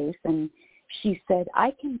my face. And she said,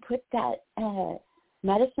 "I can put that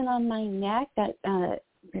medicine on my neck, that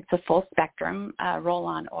it's a full spectrum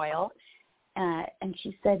roll-on oil." And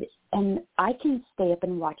she said, "And I can stay up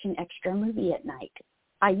and watch an extra movie at night.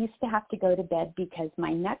 I used to have to go to bed because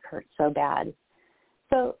my neck hurt so bad."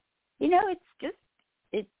 So, it's just,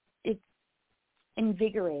 it's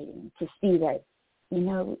invigorating to see that,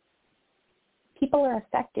 people are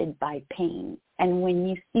affected by pain. And when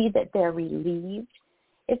you see that they're relieved,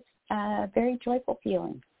 it's a very joyful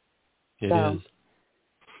feeling. It is.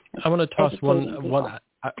 I want to toss one.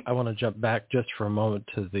 I want to jump back just for a moment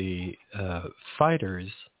to the fighters.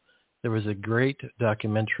 There was a great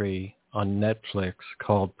documentary on Netflix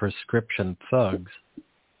called Prescription Thugs,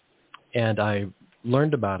 and I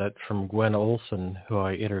learned about it from Gwen Olson, who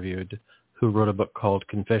I interviewed, who wrote a book called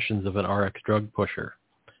Confessions of an RX Drug Pusher.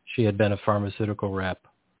 She had been a pharmaceutical rep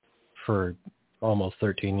for almost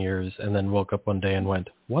 13 years and then woke up one day and went,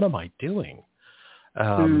 "What am I doing?"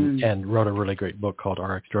 And wrote a really great book called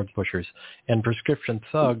RX Drug Pushers. And Prescription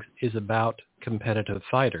Thugs is about competitive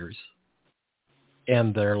fighters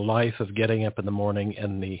and their life of getting up in the morning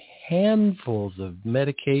and the handfuls of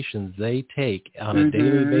medications they take on a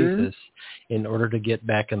daily basis in order to get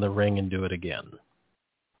back in the ring and do it again.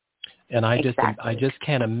 And I just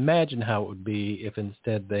can't imagine how it would be if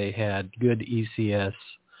instead they had good ECS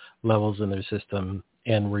levels in their system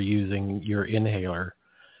and were using your inhaler.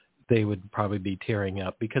 They would probably be tearing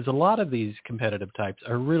up, because a lot of these competitive types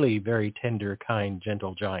are really very tender, kind,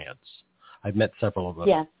 gentle giants. I've met several of them.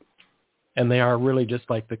 Yes. And they are really just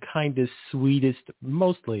like the kindest, sweetest,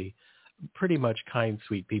 mostly pretty much kind,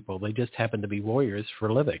 sweet people. They just happen to be warriors for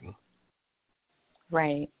a living.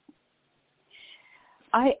 Right.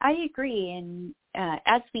 I agree. And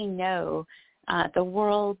as we know, the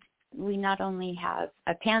world, we not only have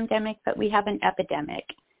a pandemic, but we have an epidemic.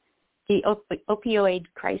 The opioid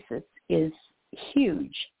crisis is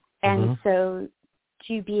huge. And so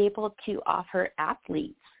to be able to offer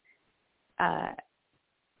athletes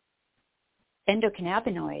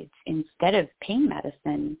endocannabinoids instead of pain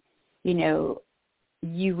medicine,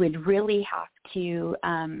 you would really have to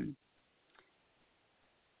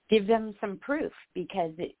give them some proof,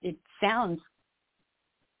 because it sounds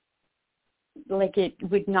like it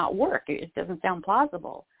would not work. It doesn't sound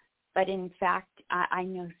plausible. But in fact, I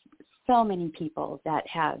know so many people that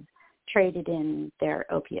have traded in their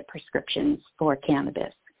opiate prescriptions for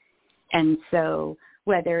cannabis. And so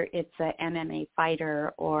whether it's a MMA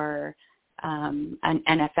fighter or an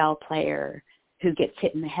NFL player who gets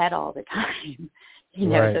hit in the head all the time,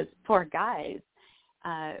 those poor guys,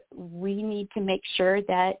 we need to make sure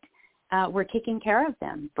that we're taking care of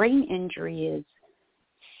them. Brain injury is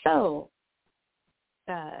such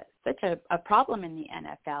a problem in the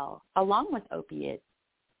NFL, along with opiate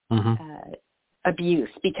abuse,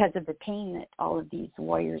 because of the pain that all of these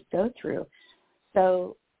warriors go through.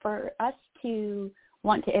 So for us to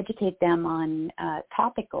want to educate them on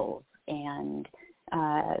topicals and,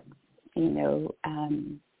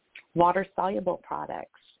 water-soluble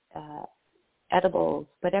products, edibles,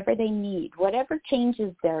 whatever they need, whatever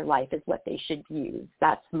changes their life is what they should use.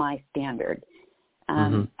 That's my standard.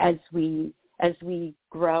 As we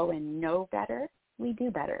grow and know better, we do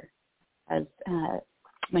better. As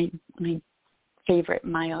my favorite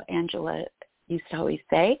Maya Angelou used to always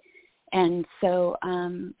say. And so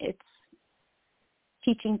it's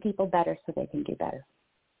teaching people better so they can do better.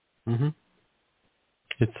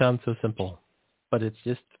 It sounds so simple, but it's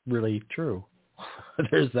just really true.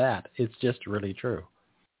 There's that. It's just really true.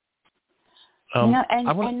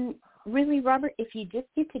 And really, Robert, if you just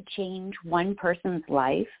get to change one person's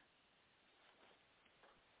life,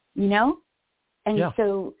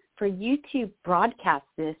 so for you to broadcast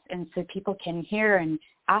this and so people can hear and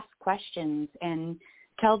ask questions and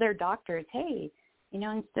tell their doctors, hey,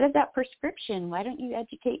 instead of that prescription, why don't you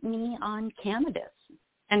educate me on cannabis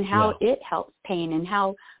and how it helps pain and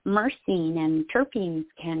how myrcene and terpenes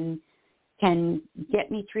can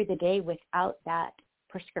get me through the day without that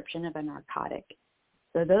prescription of a narcotic.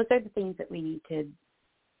 So those are the things that we need to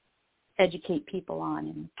educate people on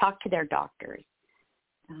and talk to their doctors.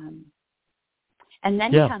 And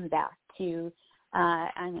then come back to,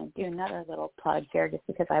 I'm going to do another little plug here just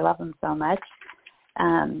because I love them so much.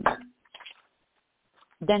 Then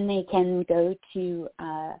they can go to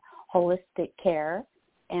Holistic Care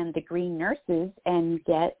and the Green Nurses and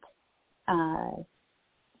get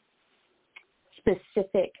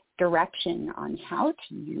specific direction on how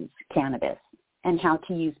to use cannabis. and how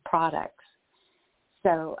to use products.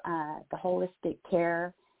 So the holistic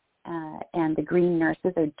care and the green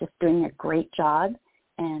nurses are just doing a great job.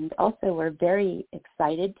 And also we're very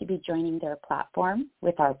excited to be joining their platform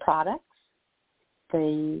with our products.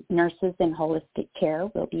 The nurses in holistic care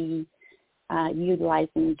will be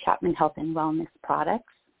utilizing Chapman Health and Wellness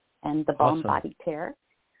products and the Balmb body care.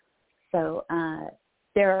 So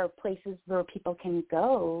there are places where people can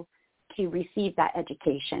go to receive that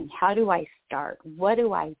education. How do I start? What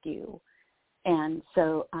do I do? And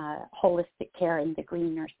so holistic care and the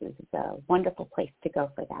green nurses is a wonderful place to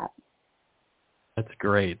go for that. That's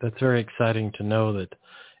great. That's very exciting to know that,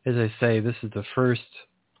 as I say, this is the first.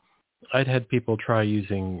 I'd had people try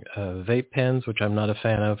using vape pens, which I'm not a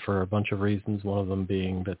fan of for a bunch of reasons, one of them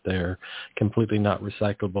being that they're completely not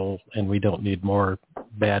recyclable and we don't need more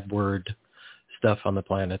bad word stuff on the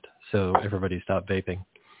planet, so everybody stop vaping.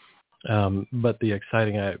 But the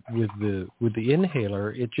exciting with the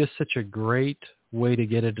inhaler, it's just such a great way to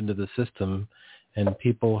get it into the system, and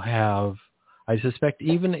people have, I suspect,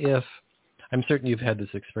 even if, I'm certain you've had this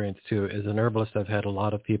experience too. As an herbalist, I've had a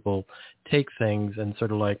lot of people take things and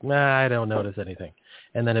sort of like, nah, I don't notice anything.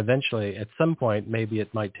 And then eventually, at some point, maybe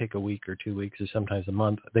it might take a week or 2 weeks or sometimes a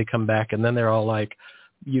month, they come back and then they're all like,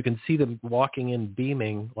 you can see them walking in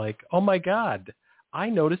beaming like, oh my God, I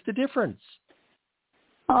noticed a difference.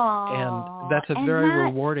 Aww, and that's a very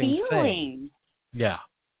rewarding thing. Yeah.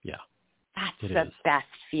 That's the best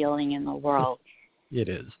feeling in the world. It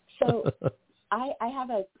is. So I have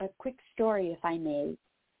a quick story, if I may.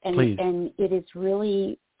 And, Please. And it is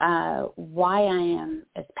really why I am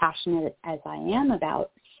as passionate as I am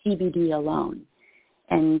about CBD alone.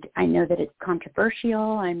 And I know that it's controversial.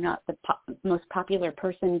 I'm not the most popular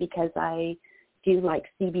person because I do like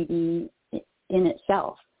CBD in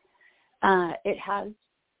itself. It has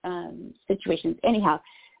situations. Anyhow,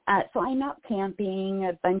 so I'm out camping,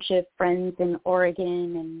 a bunch of friends in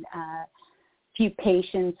Oregon, and a few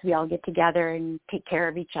patients. We all get together and take care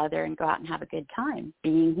of each other and go out and have a good time.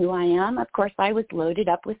 Being who I am, of course, I was loaded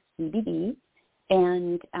up with CBD,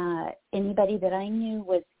 and anybody that I knew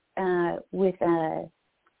was with a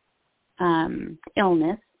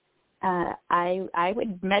illness, I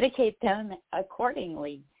would medicate them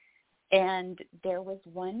accordingly. And there was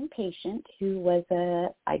one patient who was a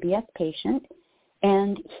IBS patient,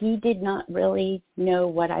 and he did not really know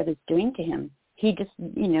what I was doing to him. He just,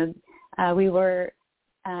 we were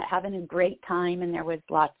having a great time, and there was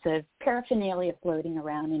lots of paraphernalia floating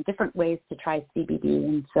around in different ways to try CBD,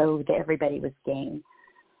 and so everybody was game.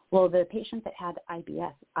 Well, the patient that had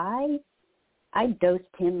IBS, I dosed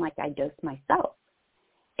him like I dosed myself.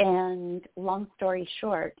 And long story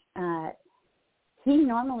short, he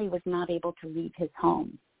normally was not able to leave his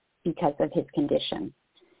home because of his condition.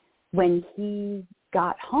 When he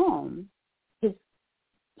got home,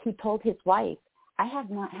 he told his wife, I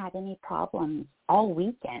have not had any problems all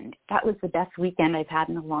weekend. That was the best weekend I've had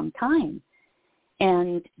in a long time.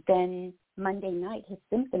 And then Monday night, his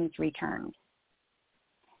symptoms returned.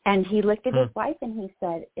 And he looked at his wife and he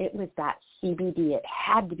said, it was that CBD. It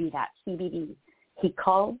had to be that CBD. He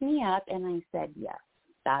called me up and I said, yes,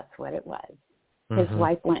 that's what it was. His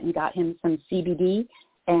wife went and got him some CBD,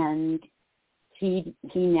 and he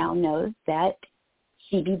now knows that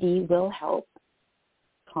CBD will help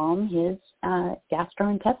calm his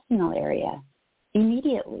gastrointestinal area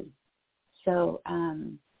immediately. So,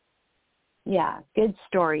 good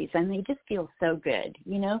stories, and they just feel so good,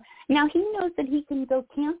 Now he knows that he can go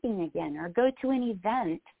camping again or go to an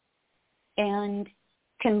event and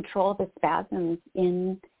control the spasms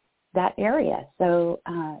in that area. So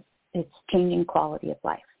it's changing quality of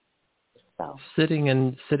life. So sitting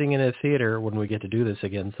in a theater, when we get to do this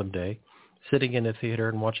again someday, sitting in a theater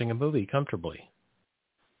and watching a movie comfortably.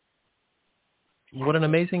 What an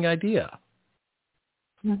amazing idea.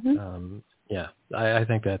 I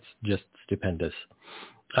think that's just stupendous.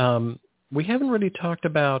 We haven't really talked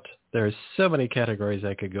about, there's so many categories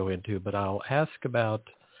I could go into, but I'll ask about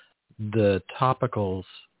the topicals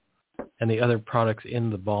and the other products in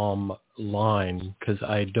the Balmb line, because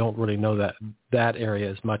I don't really know that area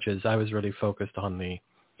as much as I was really focused on the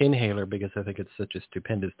inhaler, because I think it's such a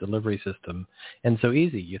stupendous delivery system and so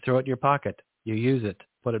easy. You throw it in your pocket, you use it,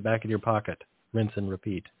 put it back in your pocket, rinse and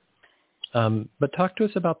repeat. But talk to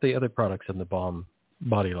us about the other products in the Balmb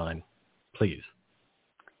body line, please.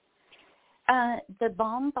 The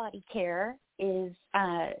Balmb body care is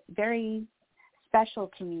very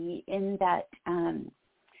special to me in that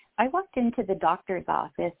I walked into the doctor's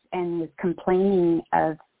office and was complaining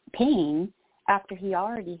of pain after he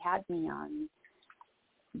already had me on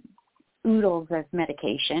oodles of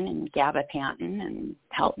medication and gabapentin and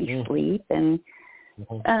help me sleep. And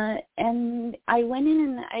I went in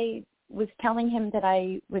and I was telling him that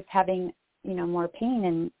I was having, more pain,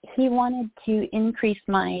 and he wanted to increase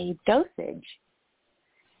my dosage.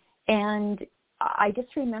 And I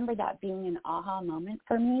just remember that being an aha moment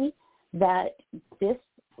for me, that this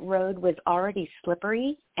road was already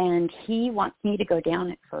slippery and he wants me to go down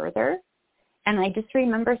it further. And I just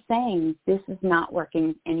remember saying, this is not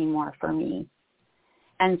working anymore for me.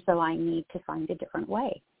 And so I need to find a different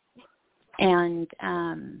way. And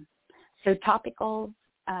so topicals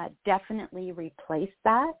definitely replace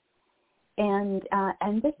that. And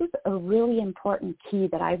this is a really important key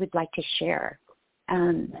that I would like to share.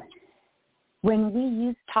 When we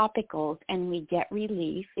use topicals and we get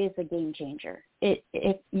relief, is a game changer.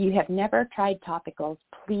 If you have never tried topicals,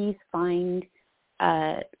 please find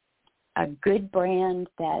a good brand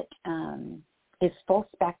that is full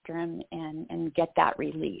spectrum and get that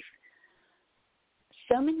relief.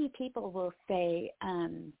 So many people will say,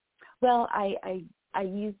 well, I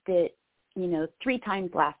used it, 3 times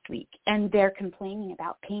last week, and they're complaining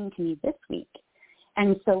about pain to me this week.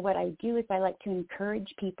 And so what I do is I like to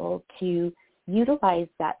encourage people to utilize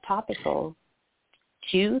that topical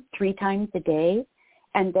 2-3 times a day,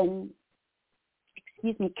 and then,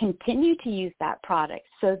 continue to use that product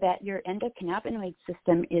so that your endocannabinoid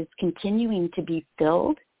system is continuing to be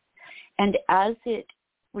filled. And as it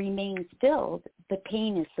remains filled, the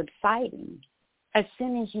pain is subsiding. As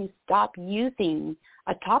soon as you stop using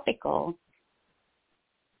a topical,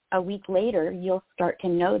 a week later, you'll start to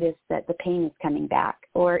notice that the pain is coming back.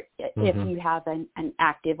 Or if you have an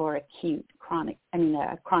active or acute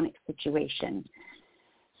a chronic situation.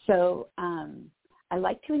 So I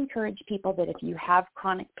like to encourage people that if you have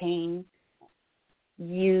chronic pain,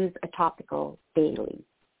 use a topical daily.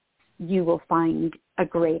 You will find a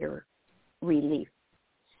greater relief.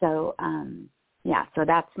 So, so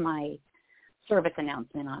that's my service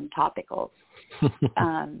announcement on topicals.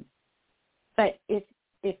 But if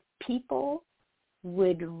people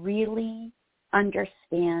would really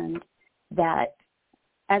understand that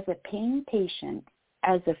as a pain patient,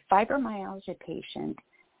 as a fibromyalgia patient,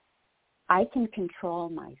 I can control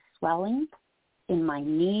my swelling in my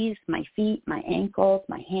knees, my feet, my ankles,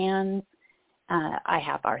 my hands. I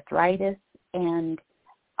have arthritis, and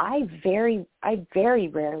I very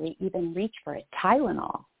rarely even reach for a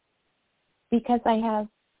Tylenol because I have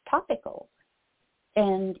topicals.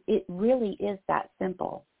 And it really is that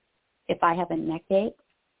simple. If I have a neck ache,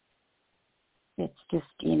 it's just,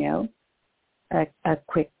 a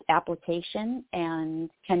quick application, and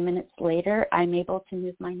 10 minutes later, I'm able to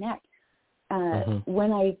move my neck.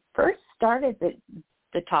 When I first started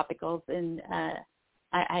the topicals, and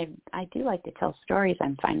I do like to tell stories,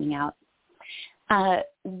 I'm finding out.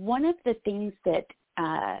 One of the things that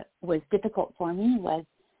was difficult for me was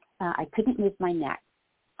I couldn't move my neck.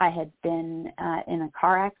 I had been in a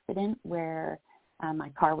car accident where my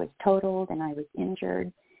car was totaled and I was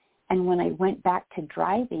injured. And when I went back to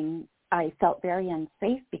driving, I felt very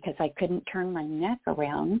unsafe because I couldn't turn my neck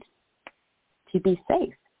around to be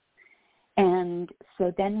safe. And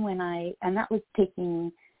so then and that was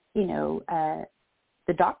taking,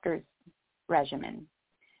 the doctor's regimen.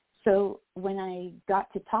 So when I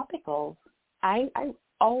got to topicals, I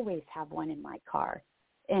always have one in my car.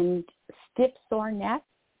 And stiff, sore neck,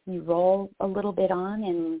 you roll a little bit on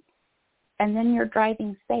and then you're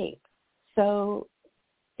driving safe. So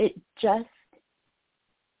it just,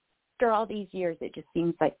 after all these years, it just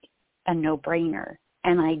seems like a no-brainer.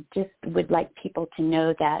 And I just would like people to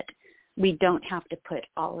know that we don't have to put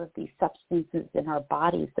all of these substances in our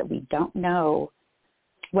bodies that we don't know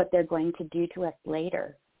what they're going to do to us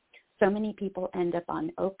later. So many people end up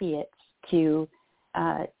on opiates to,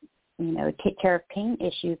 take care of pain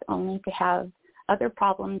issues only to have other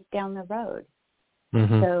problems down the road.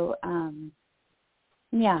 So, And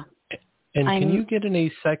can you get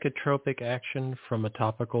any psychotropic action from a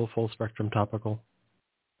topical, full-spectrum topical?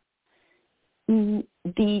 Or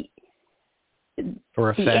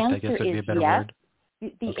effect, I guess would be a better word.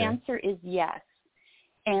 The answer is yes.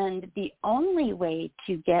 And the only way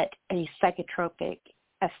to get a psychotropic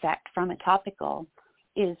effect from a topical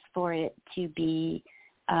is for it to be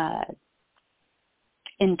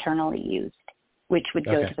internally used, which would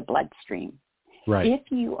go to the bloodstream. Right. If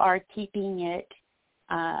you are keeping it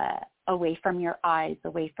away from your eyes,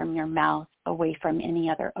 away from your mouth, away from any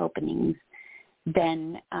other openings,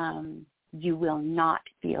 then you will not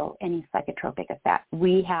feel any psychotropic effect.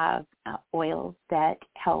 We have oils that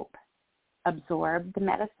help absorb the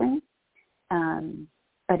medicine,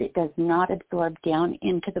 but it does not absorb down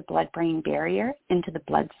into the blood-brain barrier, into the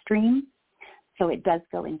bloodstream. So it does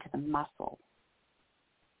go into the muscle.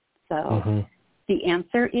 So the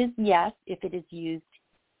answer is yes if it is used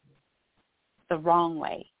the wrong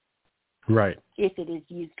way. Right. If it is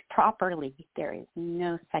used properly, there is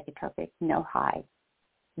no psychotropic, no high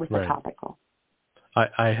with a topical.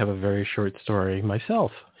 I have a very short story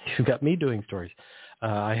myself. You got me doing stories.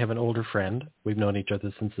 I have an older friend. We've known each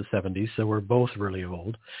other since the 70s, so we're both really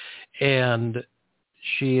old. And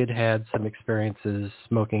she had some experiences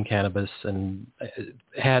smoking cannabis and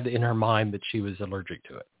had in her mind that she was allergic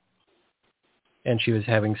to it. And she was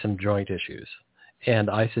having some joint issues. And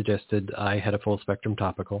I suggested, I had a full spectrum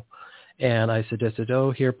topical. And I suggested, oh,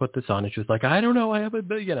 here, put this on. And she was like, I don't know. I have a,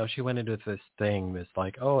 you know, she went into this thing, this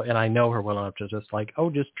like, oh, and I know her well enough to just like, oh,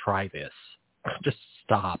 just try this. Just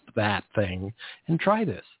stop that thing and try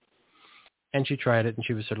this. And she tried it and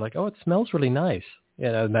she was sort of like, oh, it smells really nice.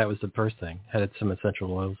 Yeah, and that was the first thing. Had some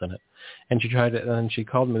essential oils in it. And she tried it and then she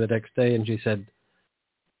called me the next day and she said,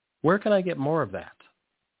 where can I get more of that?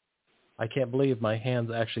 I can't believe my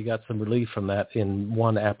hands actually got some relief from that in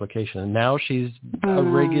one application. And now she's a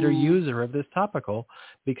regular user of this topical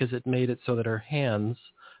because it made it so that her hands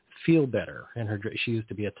feel better. And she used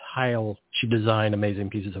to be a tile. She designed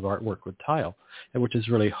amazing pieces of artwork with tile, which is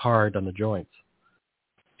really hard on the joints.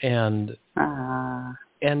 And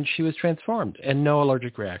she was transformed and no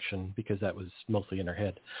allergic reaction because that was mostly in her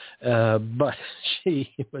head. But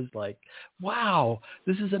she was like, wow,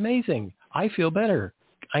 this is amazing. I feel better.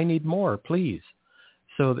 I need more, please.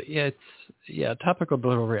 So it's, topical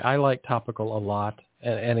delivery. I like topical a lot.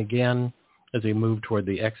 And again, as we move toward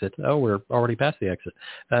the exit, we're already past the exit.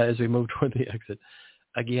 As we move toward the exit,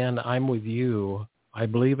 again, I'm with you. I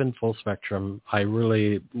believe in full spectrum.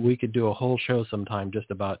 We could do a whole show sometime just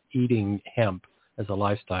about eating hemp as a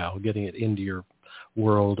lifestyle, getting it into your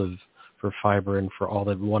world for fiber and for all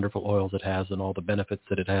the wonderful oils it has and all the benefits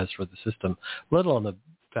that it has for the system, let alone the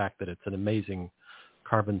fact that it's an amazing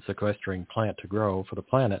carbon sequestering plant to grow for the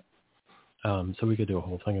planet. So we could do a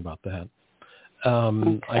whole thing about that.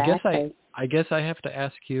 Exactly. I guess I have to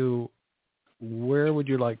ask you, where would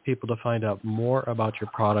you like people to find out more about your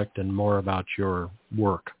product and more about your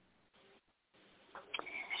work?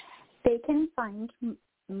 They can find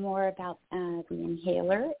more about the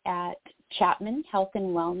inhaler at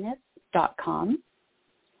ChapmanHealthWellness.com.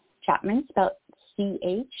 Chapman spelled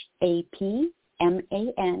CHAPMAN.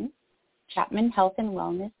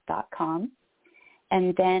 ChapmanHealthWellness.com.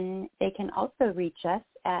 And then they can also reach us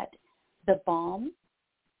at the Balmb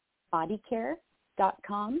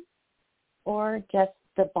bodycare.com or just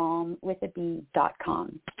the Balmb with a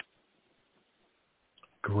B.com.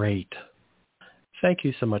 Great. Thank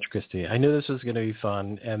you so much, Christi. I knew this was going to be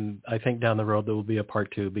fun, and I think down the road there will be a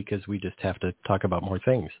part 2 because we just have to talk about more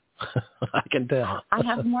things. I can tell. I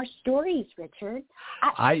have more stories, Richard.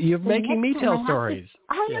 You're making me tell stories.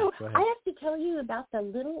 I know. I have to tell you about the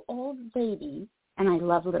little old lady, and I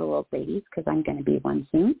love little old ladies because I'm going to be one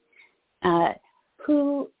soon,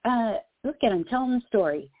 who, look at them, tell them the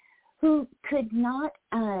story, who could not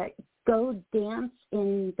go dance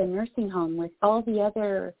in the nursing home with all the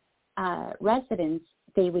other residents.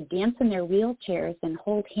 They would dance in their wheelchairs and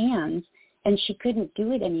hold hands, and she couldn't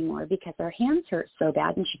do it anymore because her hands hurt so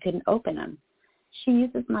bad and she couldn't open them. She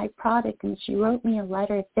uses my product, and she wrote me a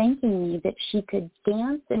letter thanking me that she could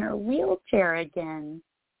dance in her wheelchair again.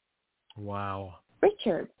 Wow.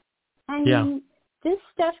 Richard, I mean, this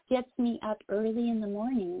stuff gets me up early in the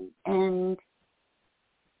morning and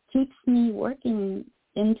keeps me working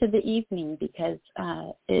into the evening because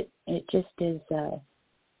it just is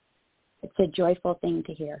it's a joyful thing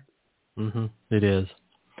to hear. Mm-hmm. It is.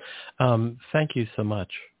 Thank you so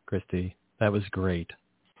much, Christi. That was great.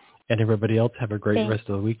 And everybody else, have a great rest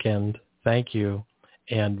of the weekend. Thank you.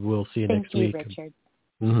 And we'll see you next week. Thank you, Richard.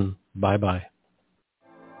 Mm-hmm. Bye-bye.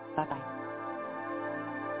 Bye-bye.